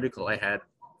first article I had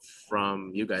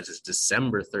from you guys is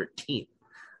December 13th.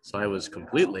 So I was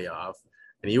completely off,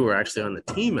 and you were actually on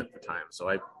the team at the time. So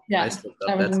I was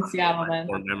in Seattle then.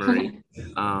 Memory.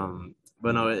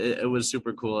 But no, it was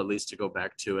super cool, at least to go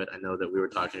back to it. I know that we were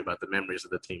talking about the memories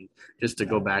of the team. Just to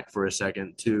go back for a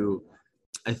second to,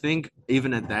 I think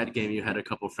even at that game, you had a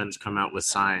couple friends come out with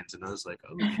signs, and I was like,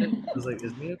 oh shit. I was like,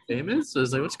 is Mia famous? I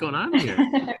was like, what's going on here?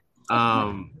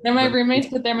 They're my roommates,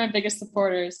 but they're my biggest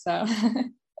supporters. So.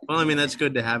 Well, I mean, that's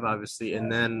good to have, obviously.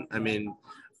 And then, I mean,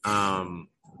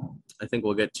 I think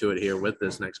we'll get to it here with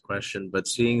this next question, but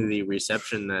seeing the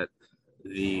reception that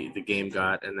the game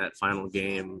got in that final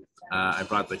game, I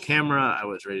brought the camera, I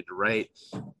was ready to write,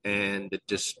 and it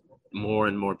just more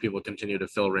and more people continue to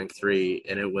fill Rink 3,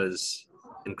 and it was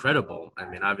incredible. I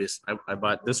mean, obviously, I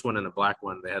bought this one and a black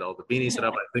one. They had all the beanies set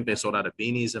up. I think they sold out of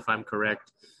beanies, if I'm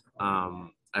correct.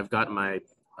 I've got my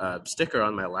sticker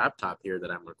on my laptop here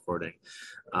that I'm recording,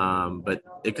 but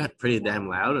it got pretty damn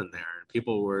loud in there.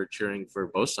 People were cheering for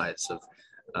both sides of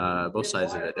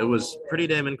it. It was pretty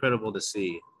damn incredible to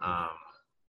see.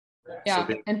 Yeah,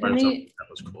 and for me, that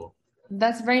was cool.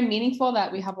 That's very meaningful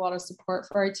that we have a lot of support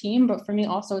for our team. But for me,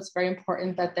 also, it's very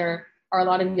important that there are a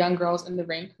lot of young girls in the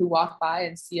rink who walk by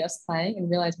and see us playing and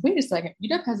realize, wait a second,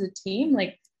 UW has a team.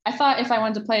 Like, I thought if I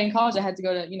wanted to play in college, I had to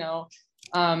go to,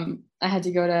 I had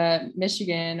to go to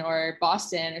Michigan or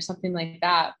Boston or something like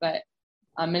that, but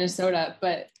Minnesota.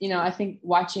 But, I think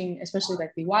watching, especially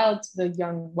like the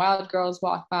young Wild girls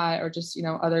walk by, or just,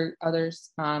 other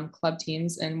club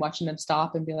teams, and watching them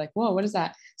stop and be like, whoa, what is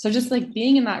that? So just like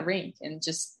being in that rink and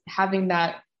just having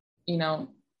that,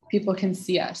 people can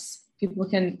see us, people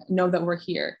can know that we're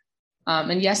here.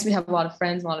 And yes, we have a lot of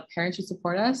friends, a lot of parents who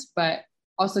support us, but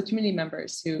also community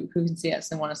members who can see us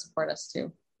and want to support us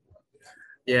too.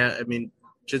 Yeah, I mean,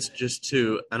 just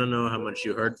to, I don't know how much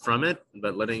you heard from it,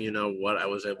 but letting you know what I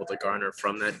was able to garner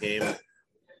from that game. A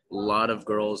lot of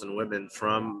girls and women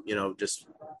from, just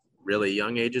really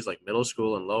young ages, like middle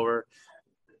school and lower,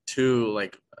 to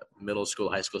like middle school,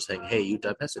 high school, saying, hey,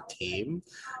 UW has a team,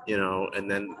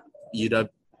 and then UW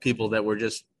people that were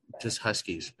just just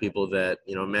Huskies, people that,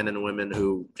 men and women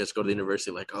who just go to the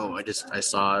university like, oh, I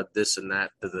saw this and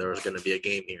that there was going to be a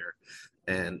game here.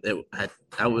 And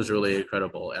that was really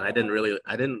incredible. And I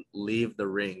didn't leave the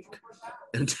rink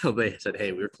until they said,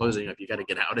 hey, we're closing up. You got to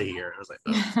get out of here. I was like,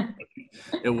 oh.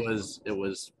 It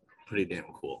was pretty damn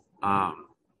cool.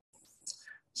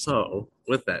 So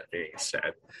with that being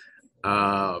said,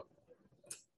 I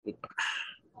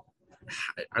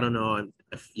don't know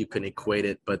if you can equate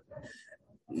it, but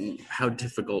how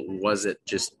difficult was it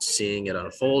just seeing it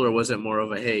unfold, or was it more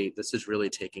of a, hey, this is really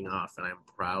taking off and I'm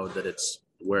proud that it's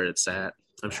where it's at?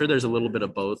 I'm sure there's a little bit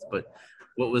of both, but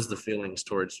what was the feelings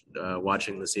towards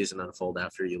watching the season unfold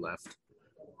after you left?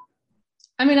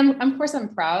 I mean, of course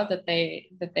I'm proud that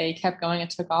they kept going and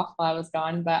took off while I was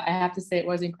gone, but I have to say it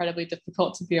was incredibly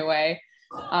difficult to be away.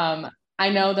 I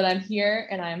know that I'm here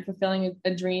and I'm fulfilling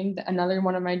a dream, another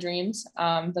one of my dreams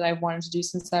that I've wanted to do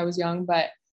since I was young, but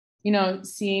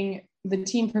seeing the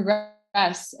team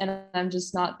progress and I'm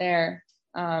just not there.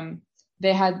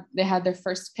 They had their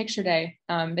first picture day.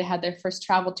 They had their first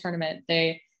travel tournament.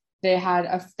 They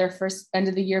had their first end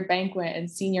of the year banquet and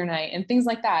senior night and things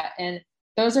like that. And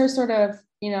those are sort of,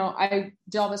 I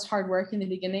did all this hard work in the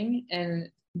beginning, and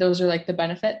those are like the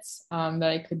benefits that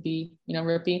I could be,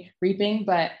 reaping.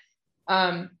 But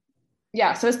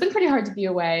yeah, so it's been pretty hard to be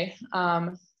away.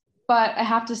 But I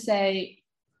have to say,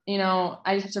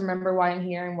 I just have to remember why I'm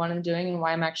here and what I'm doing and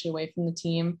why I'm actually away from the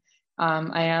team.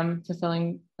 I am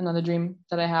fulfilling another dream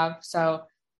that I have. So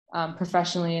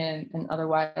professionally and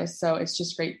otherwise. So it's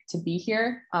just great to be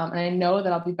here. And I know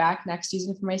that I'll be back next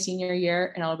season for my senior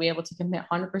year, and I'll be able to commit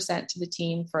 100% to the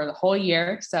team for the whole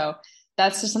year. So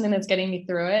that's just something that's getting me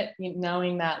through it,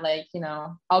 knowing that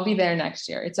I'll be there next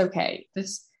year. It's okay.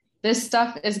 This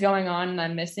stuff is going on and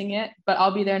I'm missing it, but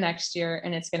I'll be there next year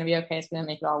and it's going to be okay. It's going to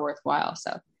make it all worthwhile.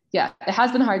 So yeah, it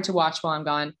has been hard to watch while I'm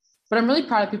gone, but I'm really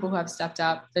proud of people who have stepped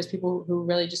up. There's people who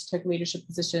really just took leadership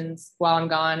positions while I'm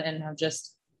gone and have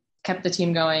just kept the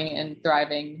team going and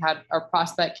thriving. Had our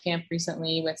prospect camp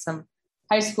recently with some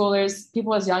high schoolers,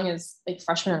 people as young as like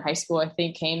freshmen in high school, I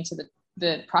think, came to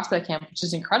the prospect camp, which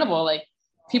is incredible. Like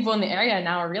people in the area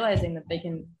now are realizing that they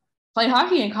can play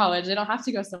hockey in college. They don't have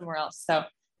to go somewhere else. So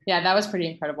yeah, that was pretty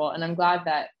incredible. And I'm glad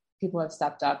that people have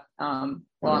stepped up while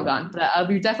I'm gone, but I'll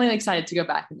be definitely excited to go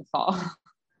back in the fall.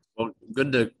 Well,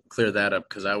 good to clear that up,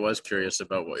 because I was curious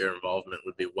about what your involvement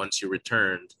would be once you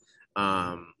returned.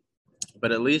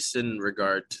 But at least in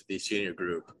regard to the senior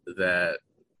group that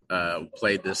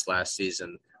played this last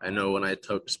season, I know when I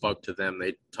spoke to them,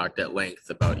 they talked at length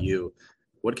about you.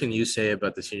 What can you say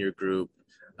about the senior group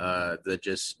that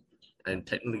just and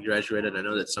technically graduated? I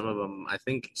know that some of them, I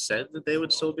think, said that they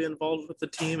would still be involved with the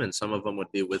team, and some of them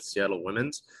would be with Seattle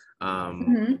Women's.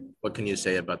 What can you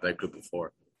say about that group of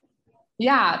four?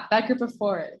 Yeah, that group of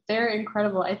four, they're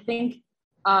incredible. I think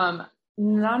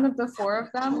none of the four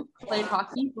of them played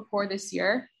hockey before this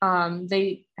year.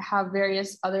 They have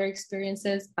various other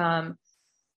experiences.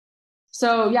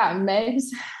 So yeah, Megs,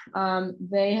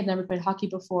 they had never played hockey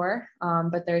before,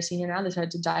 but they're a senior now. They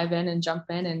started to dive in and jump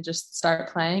in and just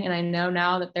start playing. And I know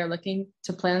now that they're looking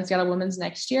to play in Seattle Women's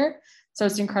next year. So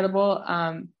it's incredible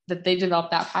that they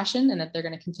developed that passion and that they're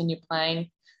going to continue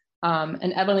playing.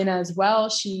 And Evelina as well,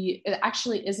 she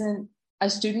actually isn't a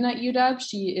student at UW.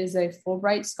 She is a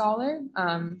Fulbright scholar,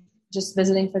 just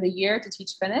visiting for the year to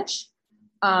teach Finnish.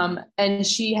 And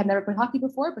she had never played hockey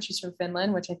before, but she's from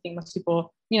Finland, which I think most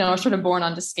people, are sort of born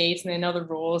onto skates and they know the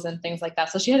rules and things like that.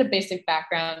 So she had a basic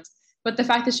background, but the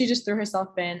fact that she just threw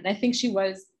herself in, and I think she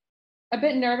was a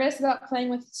bit nervous about playing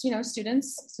with,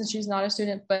 students since she's not a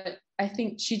student, but I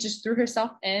think she just threw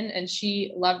herself in and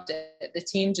she loved it. The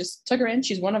team just took her in.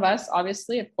 She's one of us,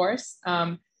 obviously, of course.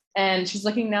 And she's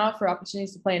looking now for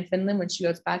opportunities to play in Finland when she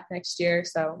goes back next year.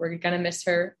 So we're going to miss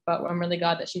her, but I'm really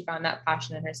glad that she found that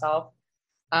passion in herself.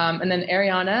 And then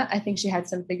Ariana, I think she had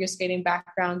some figure skating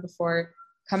background before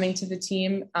coming to the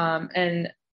team.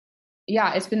 And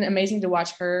yeah, it's been amazing to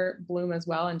watch her bloom as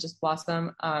well and just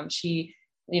blossom. She,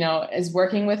 is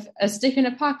working with a stick and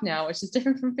a puck now, which is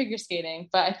different from figure skating,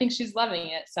 but I think she's loving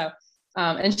it. So,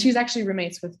 and she's actually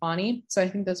roommates with Bonnie. So I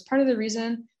think that's part of the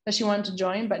reason that she wanted to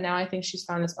join, but now I think she's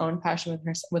found this own passion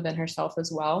within herself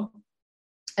as well.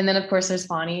 And then of course there's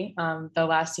Bonnie, the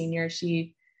last senior. She's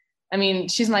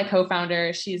my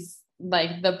co-founder. She's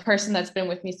like the person that's been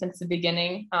with me since the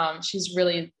beginning. She's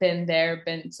really been there,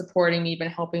 been supporting me, been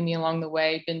helping me along the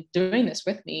way, been doing this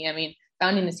with me.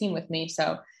 Founding the team with me.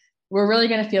 So we're really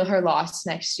going to feel her loss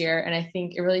next year. And I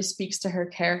think it really speaks to her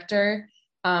character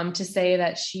to say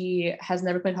that she has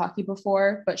never played hockey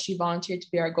before, but she volunteered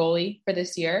to be our goalie for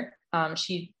this year.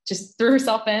 She just threw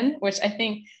herself in, which I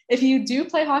think if you do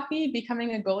play hockey,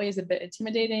 becoming a goalie is a bit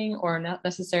intimidating or not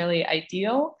necessarily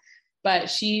ideal, but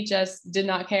she just did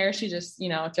not care. She just,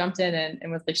 jumped in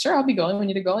and was like, sure, I'll be goalie. We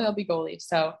need a goalie, I'll be goalie.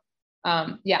 So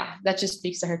that just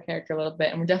speaks to her character a little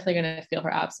bit. And we're definitely going to feel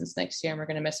her absence next year, and we're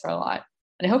going to miss her a lot.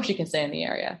 And I hope she can stay in the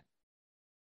area.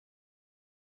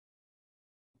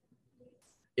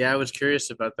 Yeah, I was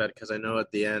curious about that because I know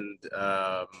at the end,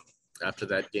 after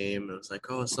that game, it was like,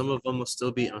 oh, some of them will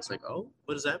still be. And I was like, oh,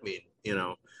 what does that mean?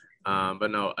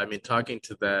 But no, I mean, talking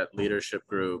to that leadership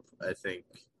group, I think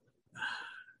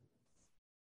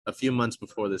a few months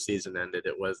before the season ended,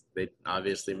 they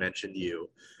obviously mentioned you,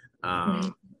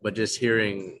 but just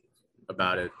hearing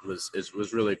about it was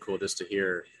really cool just to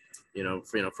hear,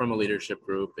 from a leadership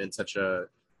group in such a,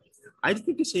 I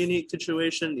think it's a unique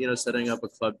situation, setting up a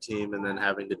club team and then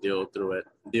having to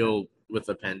deal with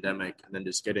the pandemic and then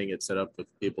just getting it set up with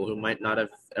people who might not have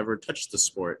ever touched the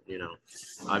sport,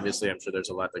 Obviously, I'm sure there's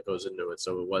a lot that goes into it.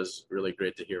 So it was really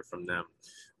great to hear from them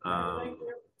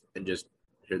and just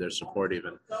hear their support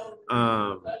even.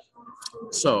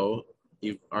 So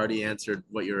you've already answered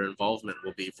what your involvement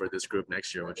will be for this group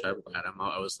next year, which I'm glad.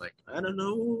 I was like, I don't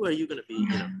know, who are you going to be?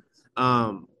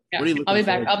 I'll be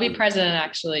back. I'll be president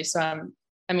actually. So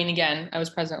again, I was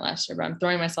president last year, but I'm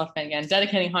throwing myself in again,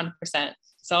 dedicating 100%.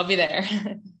 So I'll be there.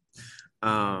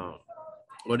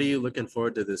 What are you looking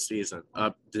forward to this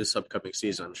upcoming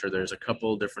season? I'm sure there's a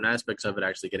couple different aspects of it,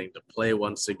 actually getting to play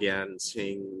once again,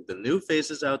 seeing the new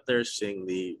faces out there, seeing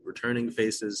the returning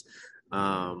faces,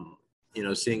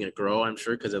 seeing it grow, I'm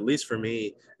sure, because at least for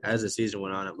me, as the season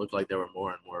went on, it looked like there were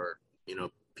more and more,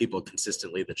 people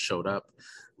consistently that showed up.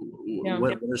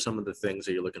 What are some of the things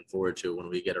that you're looking forward to when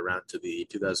we get around to the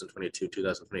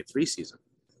 2022-2023 season?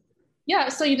 Yeah,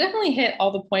 so you definitely hit all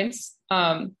the points.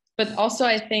 But also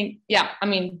I think,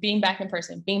 being back in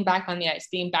person, being back on the ice,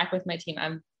 being back with my team,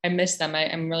 I miss them.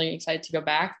 I'm really excited to go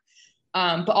back.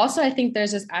 But also I think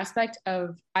there's this aspect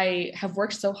of, I have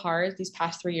worked so hard these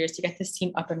past 3 years to get this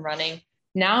team up and running.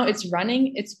 Now it's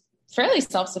running. It's fairly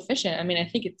self-sufficient. I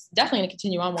think it's definitely going to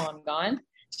continue on while I'm gone.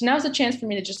 So now's a chance for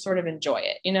me to just sort of enjoy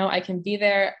it. I can be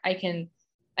there. I can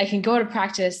go to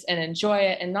practice and enjoy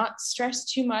it and not stress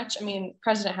too much.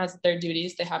 President has their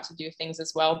duties. They have to do things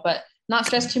as well, but not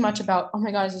stress too much about, oh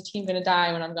my God, is the team going to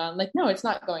die when I'm gone? Like, no, it's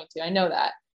not going to. I know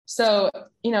that. So,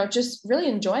 just really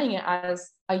enjoying it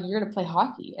as a year to play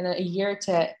hockey and a year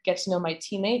to get to know my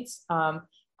teammates.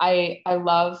 I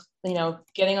love,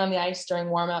 getting on the ice during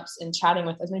warmups and chatting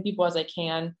with as many people as I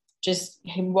can. Just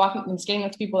walking and skating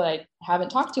up to people that I haven't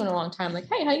talked to in a long time. Like,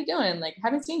 hey, how you doing? Like,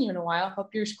 haven't seen you in a while.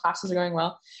 Hope your classes are going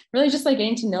well. Really just like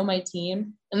getting to know my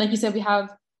team. And like you said, we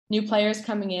have new players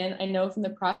coming in. I know from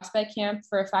the prospect camp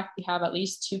for a fact, we have at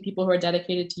least 2 people who are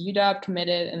dedicated to UW,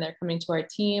 committed, and they're coming to our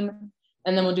team.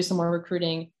 And then we'll do some more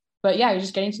recruiting. But yeah, you're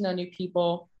just getting to know new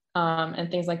people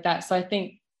and things like that. So I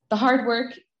think the hard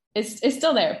work is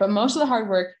still there, but most of the hard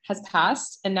work has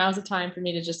passed. And now's the time for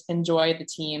me to just enjoy the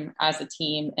team as a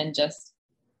team and just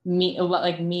meet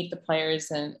the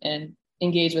players and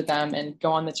engage with them and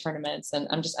go on the tournaments. And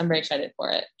I'm very excited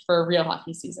for it, for a real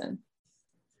hockey season.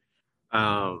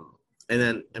 And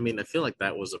then, I feel like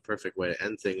that was a perfect way to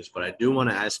end things, but I do want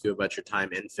to ask you about your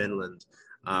time in Finland.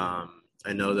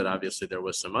 I know that obviously there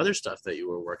was some other stuff that you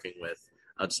were working with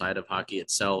outside of hockey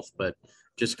itself, but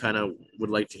just kind of would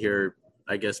like to hear,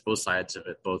 I guess, both sides of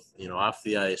it, both, off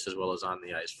the ice as well as on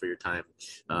the ice for your time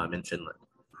in Finland.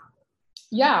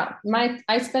 Yeah,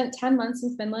 I spent 10 months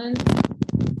in Finland.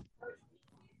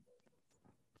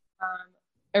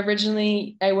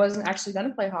 Originally, I wasn't actually going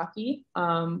to play hockey,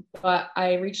 but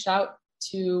I reached out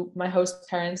to my host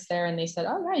parents there and they said,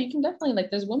 oh yeah, you can definitely,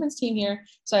 there's a women's team here.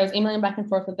 So I was emailing back and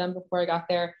forth with them before I got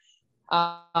there.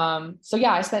 So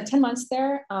yeah, I spent 10 months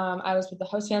there. I was with the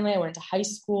host family. I went to high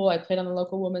school. I played on the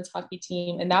local women's hockey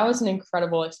team, and that was an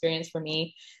incredible experience for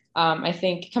me. I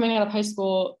think coming out of high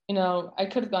school, I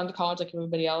could have gone to college like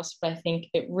everybody else, but I think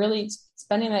it really,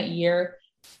 spending that year,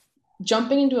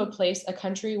 jumping into a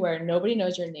country where nobody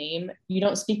knows your name, you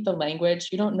don't speak the language,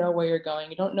 you don't know where you're going,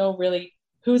 you don't know really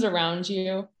who's around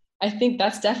you. I think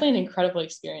that's definitely an incredible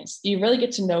experience. You really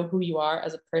get to know who you are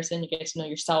as a person. You get to know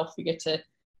yourself. You get to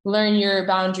learn your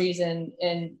boundaries and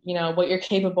what you're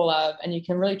capable of, and you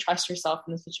can really trust yourself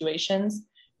in the situations,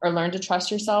 or learn to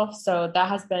trust yourself. So that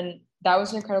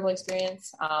was an incredible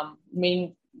experience.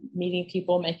 Meeting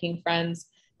people, making friends.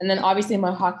 And then obviously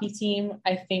my hockey team,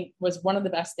 I think, was one of the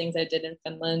best things I did in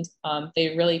Finland.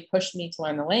 They really pushed me to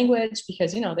learn the language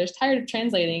because, they're tired of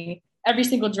translating every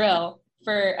single drill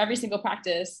for every single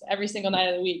practice, every single night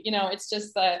of the week. It's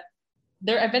just that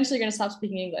they're eventually going to stop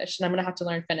speaking English and I'm going to have to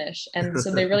learn Finnish. And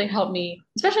so they really helped me,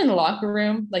 especially in the locker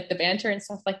room, like the banter and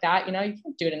stuff like that. You know, you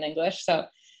can't do it in English. So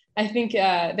I think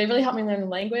they really helped me learn the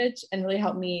language and really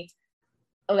helped me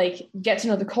like get to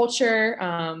know the culture.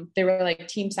 They were like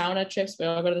team sauna trips. We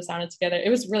all go to the sauna together. It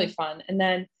was really fun. And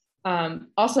then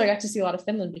also I got to see a lot of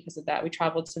Finland because of that. We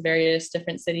traveled to various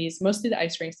different cities, mostly the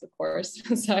ice rinks, of course.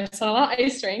 So I saw a lot of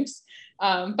ice rinks, but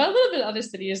a little bit of other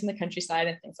cities in the countryside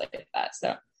and things like that.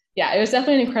 So yeah, it was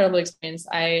definitely an incredible experience.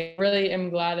 I really am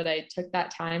glad that I took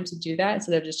that time to do that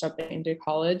instead of just jumping into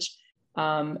college.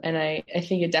 And I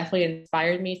think it definitely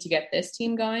inspired me to get this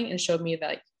team going and showed me that,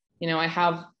 like, you know, I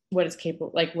have what is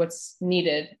capable, like what's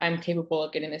needed. I'm capable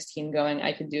of getting this team going.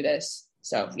 I can do this.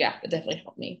 So yeah, it definitely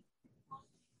helped me.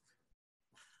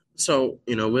 So,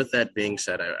 you know, with that being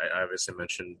said, I obviously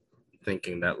mentioned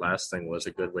thinking that last thing was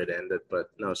a good way to end it, but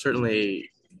no, certainly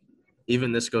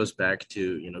even this goes back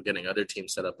to, you know, getting other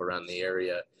teams set up around the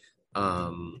area.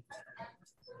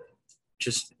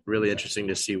 Just really interesting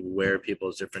to see where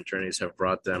people's different journeys have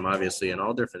brought them, obviously in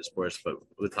all different sports, but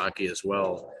with hockey as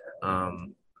well.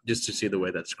 Just to see the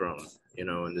way that's grown, you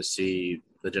know, and to see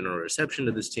the general reception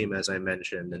to this team, as I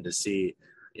mentioned, and to see,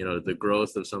 you know, the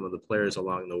growth of some of the players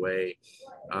along the way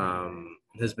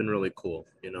has been really cool,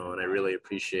 you know, and I really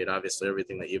appreciate, obviously,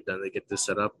 everything that you've done to get this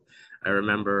set up. I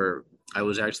remember I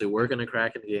was actually working a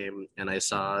Kraken game and I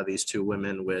saw these two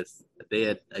women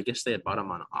I guess they had bought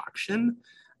them on auction,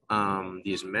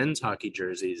 these men's hockey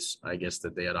jerseys, I guess,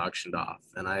 that they had auctioned off.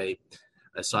 And I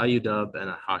saw UW and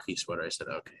a hockey sweater. I said,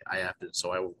 okay, I have to.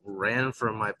 So I ran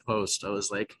from my post. I was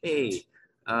like, hey,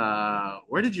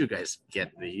 where did you guys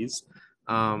get these?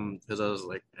 Because I was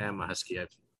like, hey, I'm a Husky.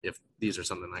 If these are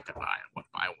something I could buy, I want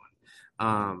to buy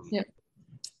one. Yep.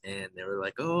 And they were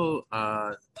like,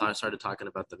 I started talking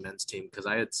about the men's team because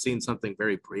I had seen something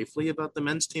very briefly about the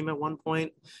men's team at one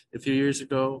point a few years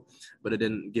ago, but I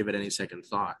didn't give it any second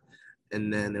thought.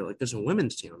 And then they're like, there's a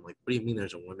women's team. I'm like, what do you mean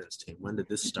there's a women's team? When did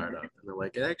this start up? And they're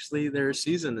like, actually, their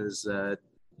season is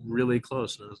really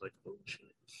close. And I was like, oh, shit.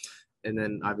 And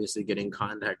then obviously getting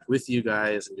contact with you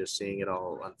guys and just seeing it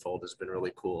all unfold has been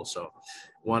really cool. So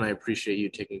one, I appreciate you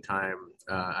taking time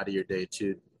out of your day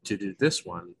to do this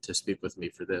one, to speak with me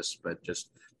for this, but just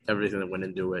everything that went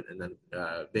into it. And then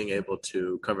being able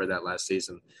to cover that last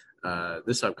season,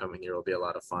 this upcoming year will be a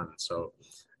lot of fun. So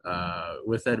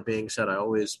with that being said, I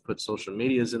always put social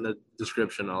medias in the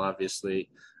description. I'll obviously,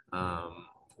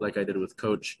 like I did with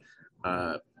Coach,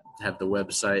 have the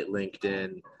website,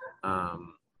 LinkedIn,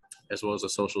 as well as the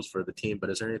socials for the team. But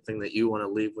is there anything that you want to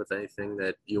leave with, anything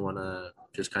that you want to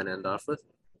just kind of end off with?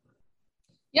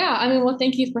 Yeah, I mean, well,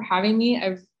 thank you for having me.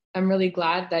 I'm really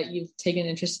glad that you've taken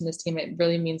interest in this team. It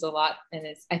really means a lot. And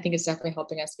I think it's definitely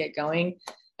helping us get going.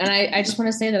 And I just want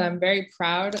to say that I'm very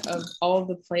proud of all of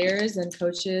the players and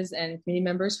coaches and community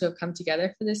members who have come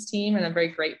together for this team. And I'm very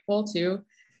grateful to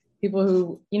people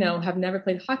who, you know, have never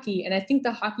played hockey. And I think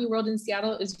the hockey world in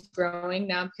Seattle is growing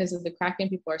now because of the Kraken.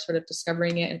 People are sort of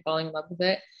discovering it and falling in love with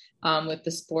it, with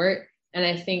the sport. And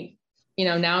I think, you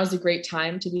know, now is a great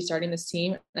time to be starting this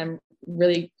team. I'm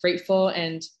really grateful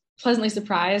and pleasantly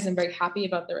surprised and very happy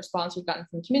about the response we've gotten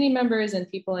from community members and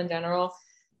people in general,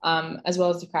 as well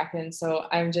as the Kraken. So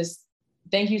I'm just,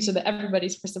 thank you to everybody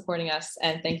for supporting us.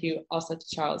 And thank you also to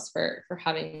Charles for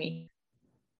having me.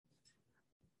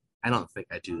 I don't think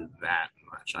I do that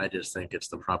much. I just think it's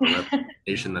the proper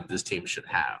reputation that this team should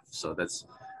have. So that's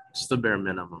just the bare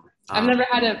minimum. I've never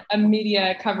had a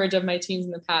media coverage of my teams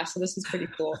in the past, so this is pretty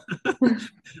cool.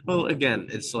 Well, again,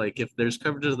 it's like if there's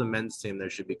coverage of the men's team, there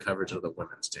should be coverage of the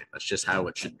women's team. That's just how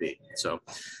it should be. So,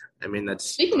 I mean, that's...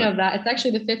 Speaking of that, it's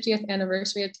actually the 50th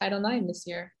anniversary of Title IX this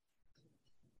year.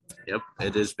 Yep,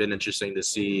 it has been interesting to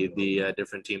see the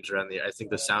different teams around the. I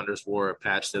think the Sounders wore a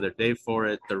patch the other day for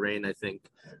it. The Reign, I think,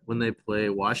 when they play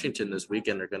Washington this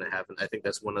weekend, are going to have. I think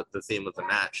that's one of the theme of the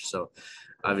match. So,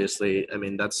 obviously, I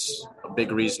mean, that's a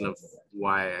big reason of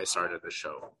why I started the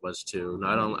show, was to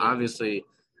not only, obviously,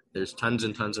 there's tons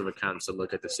and tons of accounts that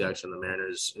look at the Seahawks and the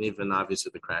Mariners, and even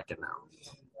obviously the Kraken now.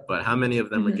 But how many of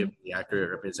them are giving the accurate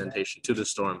representation to the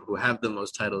Storm, who have the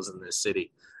most titles in this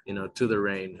city, you know, to the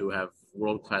Reign, who have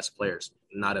world-class players?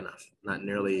 Not enough, not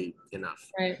nearly enough.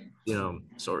 Right. You know,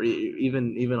 so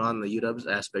even on the UW's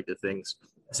aspect of things,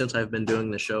 since I've been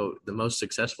doing the show, the most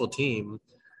successful team,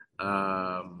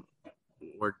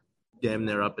 we're damn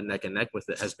near up and neck with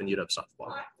it, has been UW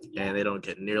softball, and they don't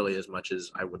get nearly as much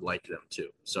as I would like them to.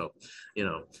 So, you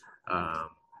know,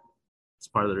 it's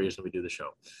part of the reason we do the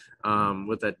show.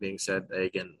 With that being said, I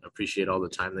again appreciate all the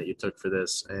time that you took for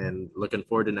this, and looking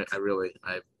forward to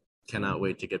I cannot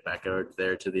wait to get back out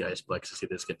there to the Iceplex to see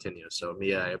this continue. So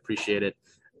Mia, I appreciate it.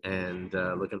 and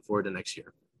looking forward to next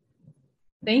year.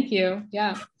 Thank you.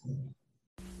 Yeah.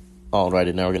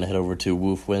 Alrighty, now we're going to head over to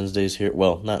Woof Wednesdays here.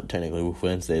 Well, not technically Woof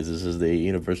Wednesdays. This is the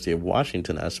University of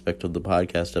Washington aspect of the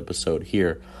podcast episode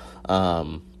here.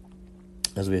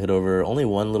 As we head over, only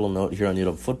one little note here on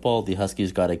UW football. The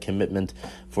Huskies got a commitment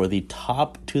for the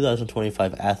top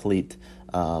 2025 athlete,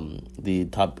 the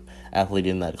top athlete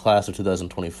in that class of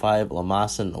 2025,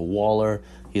 Lamason Waller.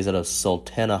 He's at a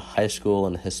Sultana High School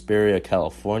in Hesperia,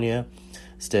 California.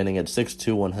 Standing at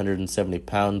 6'2", 170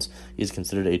 pounds, he's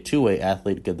considered a two-way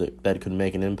athlete that could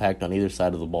make an impact on either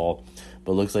side of the ball,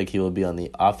 but looks like he will be on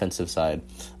the offensive side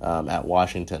at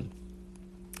Washington.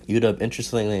 UW,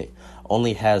 interestingly,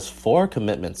 only has 4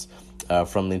 commitments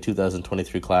from the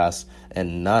 2023 class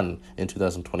and none in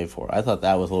 2024. I thought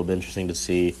that was a little bit interesting to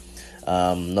see.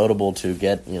 Notable to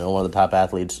get one of the top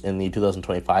athletes in the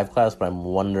 2025 class, but I'm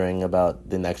wondering about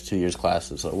the next 2 years'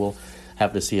 classes, so we'll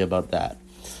have to see about that.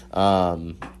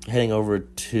 Heading over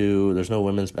to, there's no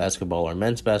women's basketball or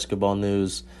men's basketball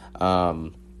news.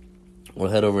 We'll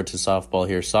head over to softball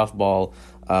here. Softball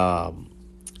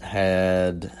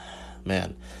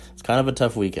it's kind of a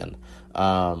tough weekend.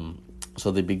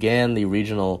 So they began the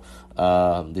regional,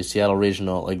 the Seattle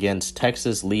Regional against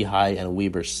Texas, Lehigh, and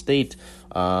Weber State.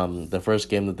 The first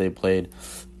game that they played,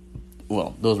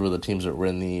 well, those were the teams that were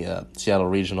in the Seattle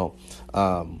Regional.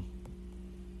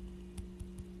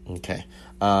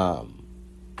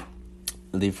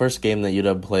 The first game that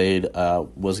UW played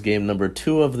was game number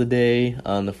 2 of the day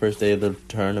on the first day of the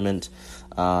tournament.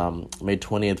 May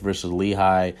 20th versus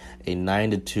Lehigh, a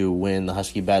 9-2 win. The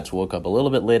Husky Bats woke up a little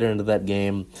bit later into that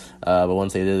game, but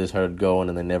once they did, they started going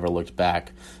and they never looked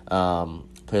back.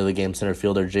 Player of the game, center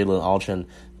fielder Jalen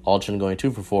Alchin going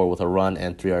 2 for 4 with a run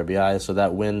and 3 RBIs. So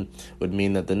that win would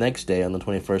mean that the next day, on the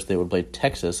 21st, they would play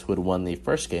Texas, who had won the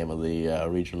first game of the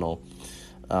regional,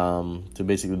 to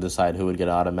basically decide who would get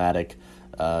an automatic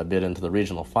bid into the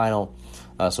regional final.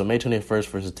 So May 21st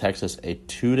versus Texas, a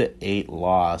 2-8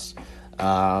 loss.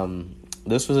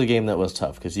 This was a game that was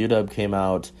tough because UW came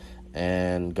out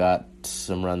and got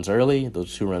some runs early,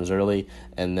 those 2 runs early,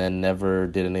 and then never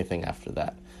did anything after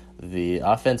that. The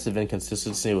offensive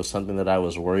inconsistency was something that I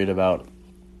was worried about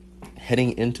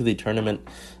heading into the tournament,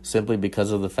 simply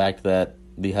because of the fact that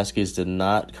the Huskies did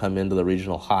not come into the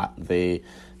regional hot. They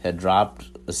had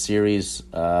dropped a series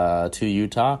to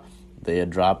Utah. They had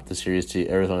dropped the series to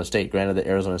Arizona State. Granted that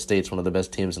Arizona State's one of the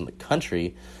best teams in the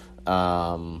country.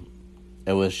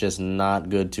 It was just not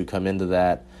good to come into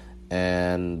that,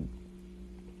 and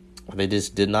they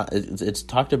just did not. It's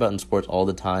talked about in sports all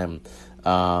the time.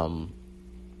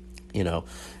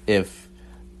 If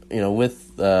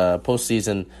with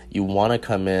postseason, you want to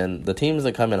come in. The teams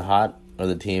that come in hot are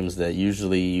the teams that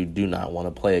usually you do not want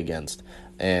to play against.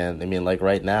 And I mean, like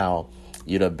right now,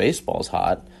 UW baseball's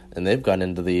hot, and they've gone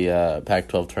into the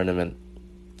Pac-12 tournament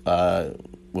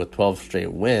with 12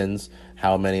 straight wins.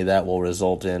 How many that will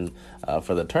result in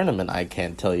for the tournament, I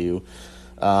can't tell you.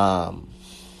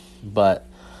 But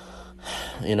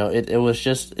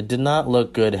it did not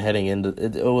look good heading into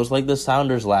it. It was like the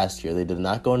Sounders last year. They did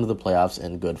not go into the playoffs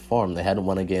in good form. They hadn't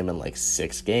won a game in like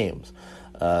 6 games,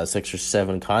 6 or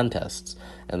 7 contests,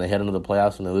 and they head into the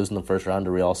playoffs and they lose in the first round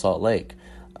to Real Salt Lake.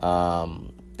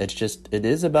 It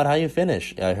is about how you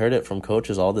finish. I heard it from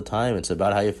coaches all the time. It's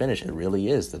about how you finish. It really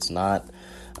is. It's not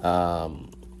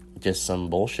just some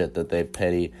bullshit that they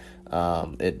petty.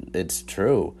 It's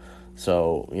true.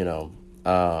 So,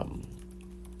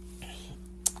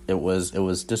 it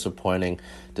was disappointing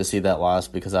to see that loss,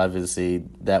 because obviously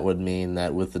that would mean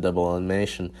that with the double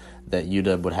elimination that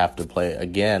UW would have to play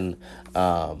again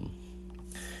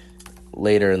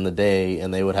later in the day,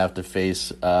 and they would have to face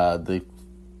the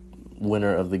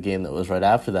winner of the game that was right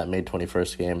after that May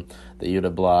 21st game that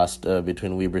UW lost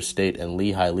between Weber State and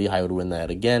Lehigh. Lehigh would win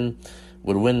that again,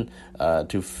 would win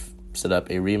to set up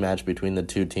a rematch between the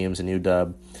two teams, and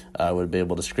UW would be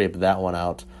able to scrape that one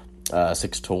out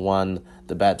 6-1.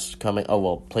 The Bats play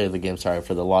of the game,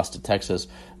 for the loss to Texas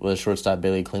was shortstop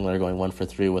Bailey Klingler going 1 for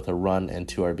 3 with a run and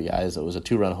 2 RBIs. It was a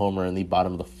 2-run homer in the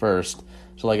bottom of the first.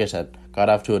 So like I said, got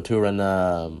off to a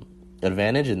 2-run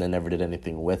advantage and then never did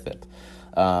anything with it.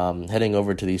 Heading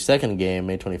over to the second game,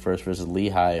 May 21st versus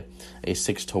Lehigh, a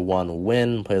 6-1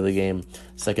 win. Play of the game,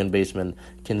 second baseman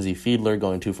Kinsey Fiedler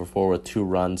going 2 for 4 with 2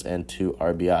 runs and 2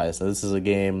 RBIs. So this is a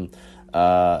game,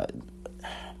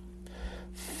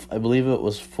 I believe it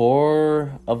was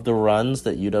 4 of the runs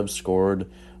that UW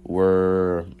scored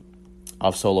were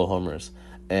off solo homers.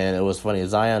 And it was funny,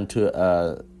 Zion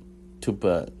Tupuola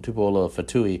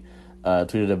Fatui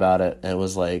tweeted about it, and it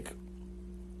was like,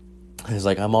 He's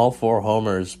like, I'm all for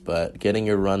homers, but getting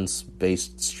your runs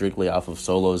based strictly off of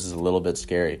solos is a little bit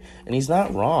scary. And he's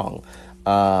not wrong.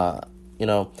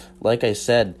 Like I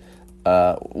said,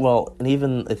 and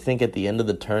even I think at the end of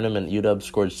the tournament, UW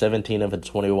scored 17 of its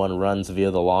 21 runs via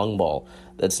the long ball.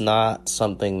 That's not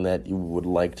something that you would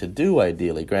like to do,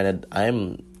 ideally. Granted,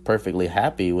 I'm perfectly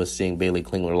happy with seeing Bailey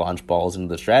Klingler launch balls into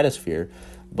the stratosphere,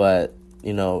 but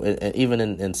even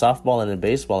in softball and in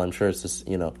baseball, I'm sure it's this,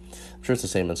 I'm sure it's the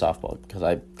same in softball because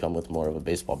I come with more of a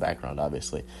baseball background,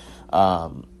 obviously.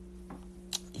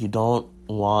 You don't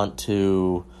want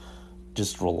to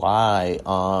just rely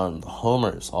on the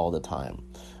homers all the time.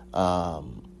 It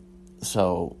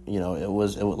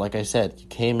was like I said, you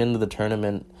came into the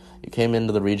tournament, you came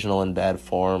into the regional in bad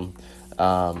form.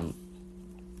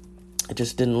 It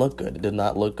just didn't look good. It did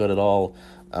not look good at all.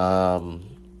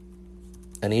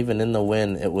 And even in the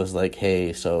win, it was like,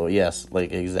 hey, so yes,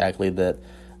 like exactly that.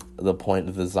 The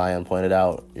point that Zion pointed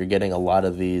out, you're getting a lot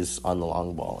of these on the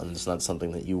long ball, and it's not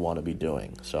something that you want to be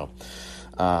doing. So,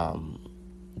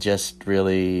 just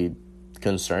really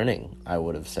concerning, I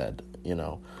would have said,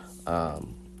 because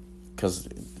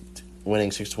winning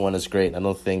 6-1 is great. I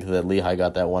don't think that Lehigh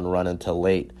got that one run until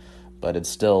late, but it's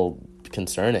still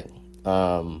concerning.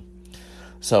 So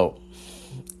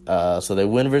they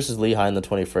win versus Lehigh in the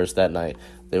 21st that night.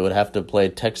 They would have to play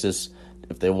Texas.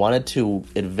 If they wanted to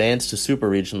advance to super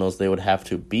regionals, they would have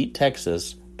to beat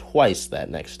Texas twice that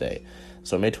next day.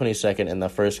 So May 22nd in the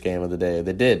first game of the day,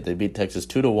 they did. They beat Texas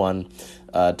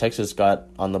 2-1. Texas got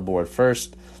on the board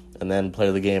first, and then player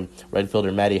of the game, right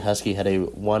fielder Maddie Husky had a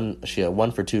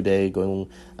 1-for-2 day, going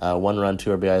 1 run, 2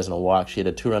 RBIs, and a walk. She had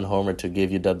a 2-run homer to give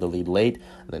UW the lead late,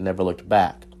 and they never looked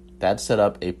back. That set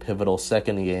up a pivotal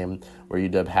second game where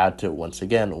UW had to, once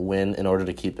again, win in order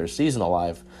to keep their season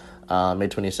alive. May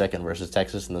 22nd versus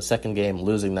Texas. In the second game,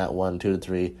 losing that one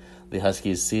 2-3. The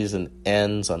Huskies' season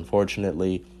ends,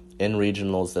 unfortunately, in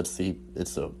regionals. The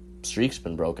streak's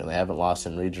been broken. They haven't lost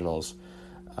in regionals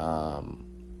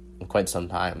in quite some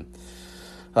time,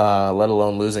 let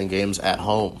alone losing games at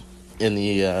home in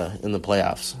the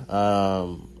playoffs.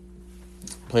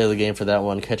 Play of the game for that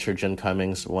one, catcher Jen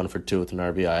Cummings, 1-for-2 with an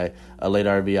RBI, a late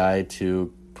RBI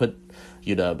to put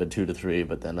UW at 2-3,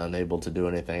 but then unable to do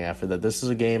anything after that. This is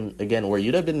a game, again, where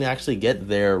UW didn't actually get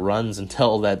their runs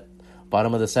until that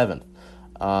bottom of the 7th.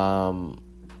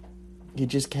 You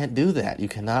just can't do that. You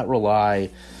cannot rely,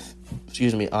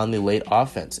 on the late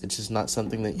offense. It's just not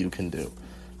something that you can do.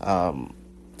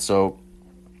 So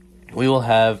we will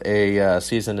have a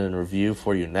season in review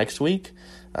for you next week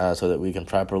so that we can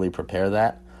properly prepare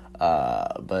that.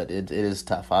 But it is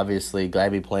tough. Obviously,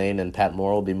 Gabby Plain and Pat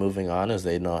Moore will be moving on as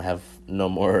they have no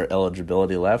more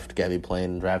eligibility left. Gabby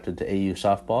Plain drafted to AU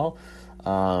softball,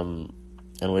 and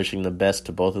wishing the best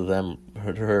to both of them,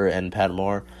 her and Pat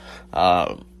Moore.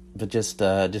 But just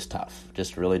tough,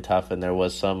 just really tough. And there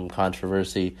was some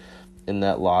controversy in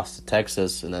that loss to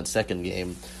Texas in that second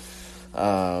game.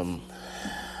 I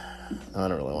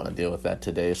don't really want to deal with that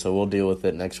today, so we'll deal with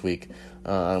it next week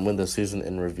with the season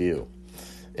in review.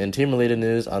 In team-related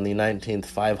news, on the 19th,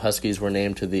 5 Huskies were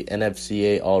named to the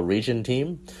NFCA All-Region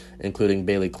team, including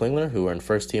Bailey Klingler, who earned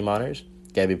first-team honors,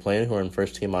 Gabby Plain, who earned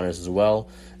first-team honors as well.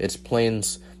 It's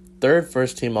Plain's third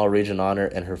first-team All-Region honor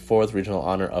and her fourth regional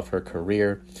honor of her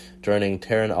career, joining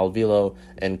Taryn Alvilo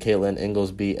and Caitlin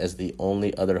Inglesby as the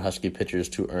only other Husky pitchers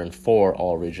to earn 4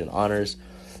 All-Region honors.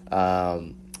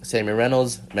 Sammy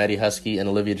Reynolds, Maddie Husky, and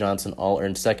Olivia Johnson all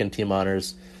earned second-team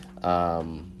honors.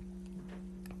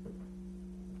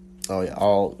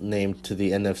 All named to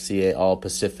the NFCA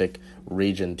All-Pacific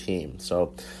Region team.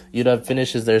 So UW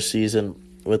finishes their season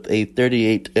with a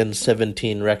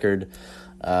 38-17 record,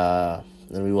 and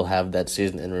we will have that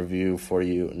season in review for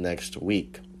you next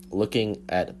week. Looking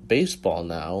at baseball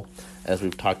now, as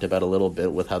we've talked about a little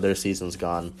bit with how their season's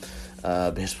gone,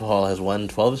 baseball has won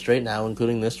 12 straight now,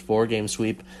 including this 4-game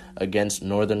sweep against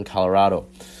Northern Colorado.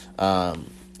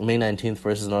 May 19th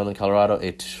versus Northern Colorado,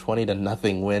 a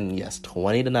 20-0 win. Yes,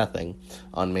 20-0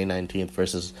 on May 19th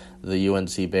versus the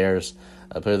UNC Bears.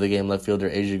 Player of the game, left fielder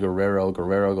AJ Guerrero.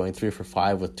 Guerrero going 3 for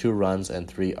 5 with 2 runs and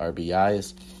 3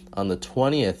 RBIs. On the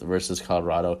 20th versus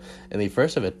Colorado, in the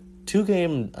first of a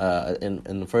 2-game,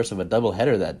 in the first of a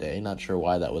doubleheader that day. Not sure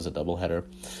why that was a doubleheader.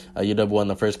 UW won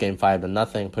the first game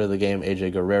 5-0. Player of the game,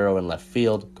 AJ Guerrero in left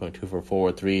field, going 2 for 4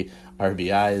 with 3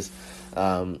 RBIs.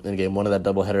 In game 1 of that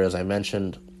doubleheader, as I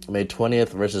mentioned, May 20th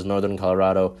versus Northern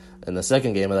Colorado. In the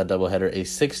second game of that doubleheader, a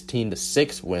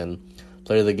 16-6 win.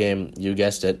 Player of the game, you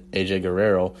guessed it, AJ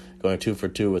Guerrero, going 2 for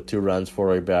 2 with 2 runs,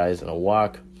 4 RBIs, and a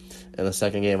walk in the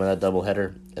second game of that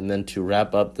doubleheader. And then to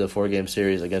wrap up the 4-game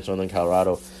series against Northern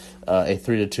Colorado, a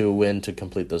 3-2 win to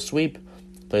complete the sweep.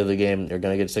 Player of the game, you're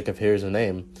going to get sick of hearing his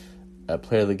name.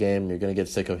 Player of the game, you're going to get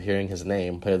sick of hearing his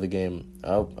name. Player of the game,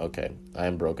 oh, okay, I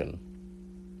am broken.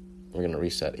 We're going to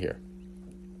reset here.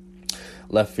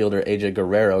 Left fielder AJ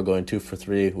Guerrero going 2 for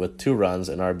 3 with 2 runs,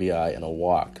 an RBI, and a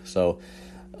walk. So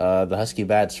the Husky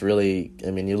Bats really,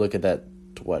 I mean, you look at that,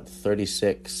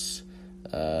 36,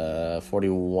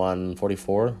 41,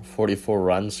 44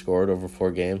 runs scored over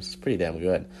 4 games. It's pretty damn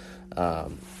good.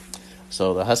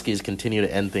 So the Huskies continue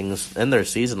to end their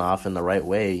season off in the right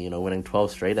way, winning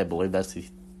 12 straight. I believe that's the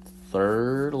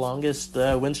 3rd longest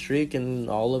win streak in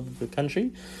all of the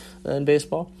country in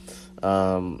baseball.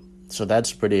 So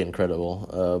that's pretty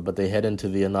incredible. But they head into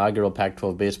the inaugural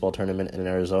Pac-12 baseball tournament in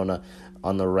Arizona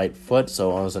on the right foot.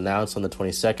 So it was announced on the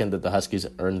 22nd that the Huskies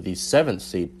earned the 7th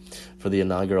seat for the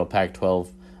inaugural Pac-12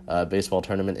 baseball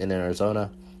tournament in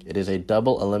Arizona. It is a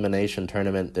double elimination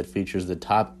tournament that features the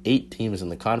top 8 teams in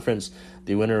the conference,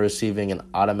 the winner receiving an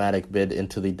automatic bid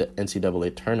into the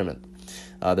NCAA tournament.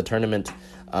 The tournament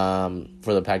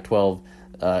for the Pac-12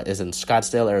 is in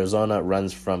Scottsdale, Arizona,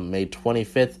 runs from May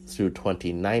 25th through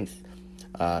 29th.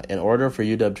 In order for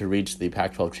UW to reach the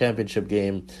Pac-12 championship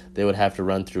game, they would have to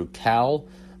run through Cal,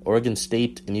 Oregon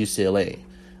State, and UCLA,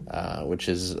 which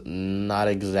is not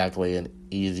exactly an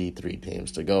easy 3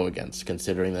 teams to go against,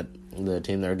 considering that the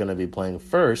team they're going to be playing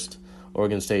first,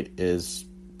 Oregon State, is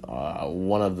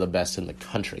one of the best in the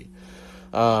country.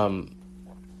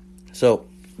 So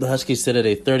the Huskies sit at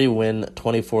a 30-win,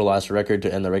 24-loss record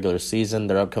to end the regular season.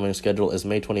 Their upcoming schedule is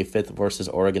May 25th versus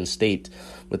Oregon State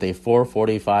with a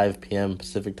 4:45 p.m.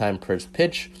 Pacific Time first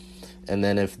pitch. And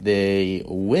then if they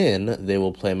win, they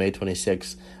will play May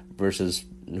 26th versus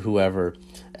whoever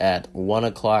at 1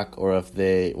 o'clock, or if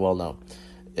they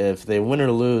win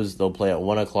or lose, they'll play at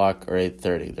 1 o'clock or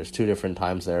 8:30. There's 2 different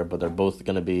times there, but they're both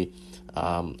going to be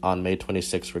on May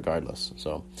 26th regardless.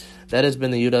 So that has been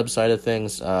the UW side of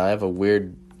things. I have a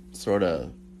weird sort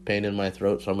of pain in my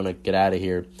throat, so I'm going to get out of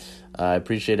here. I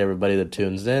appreciate everybody that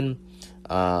tunes in.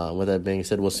 With that being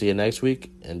said, we'll see you next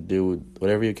week, and do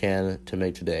whatever you can to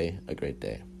make today a great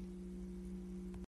day.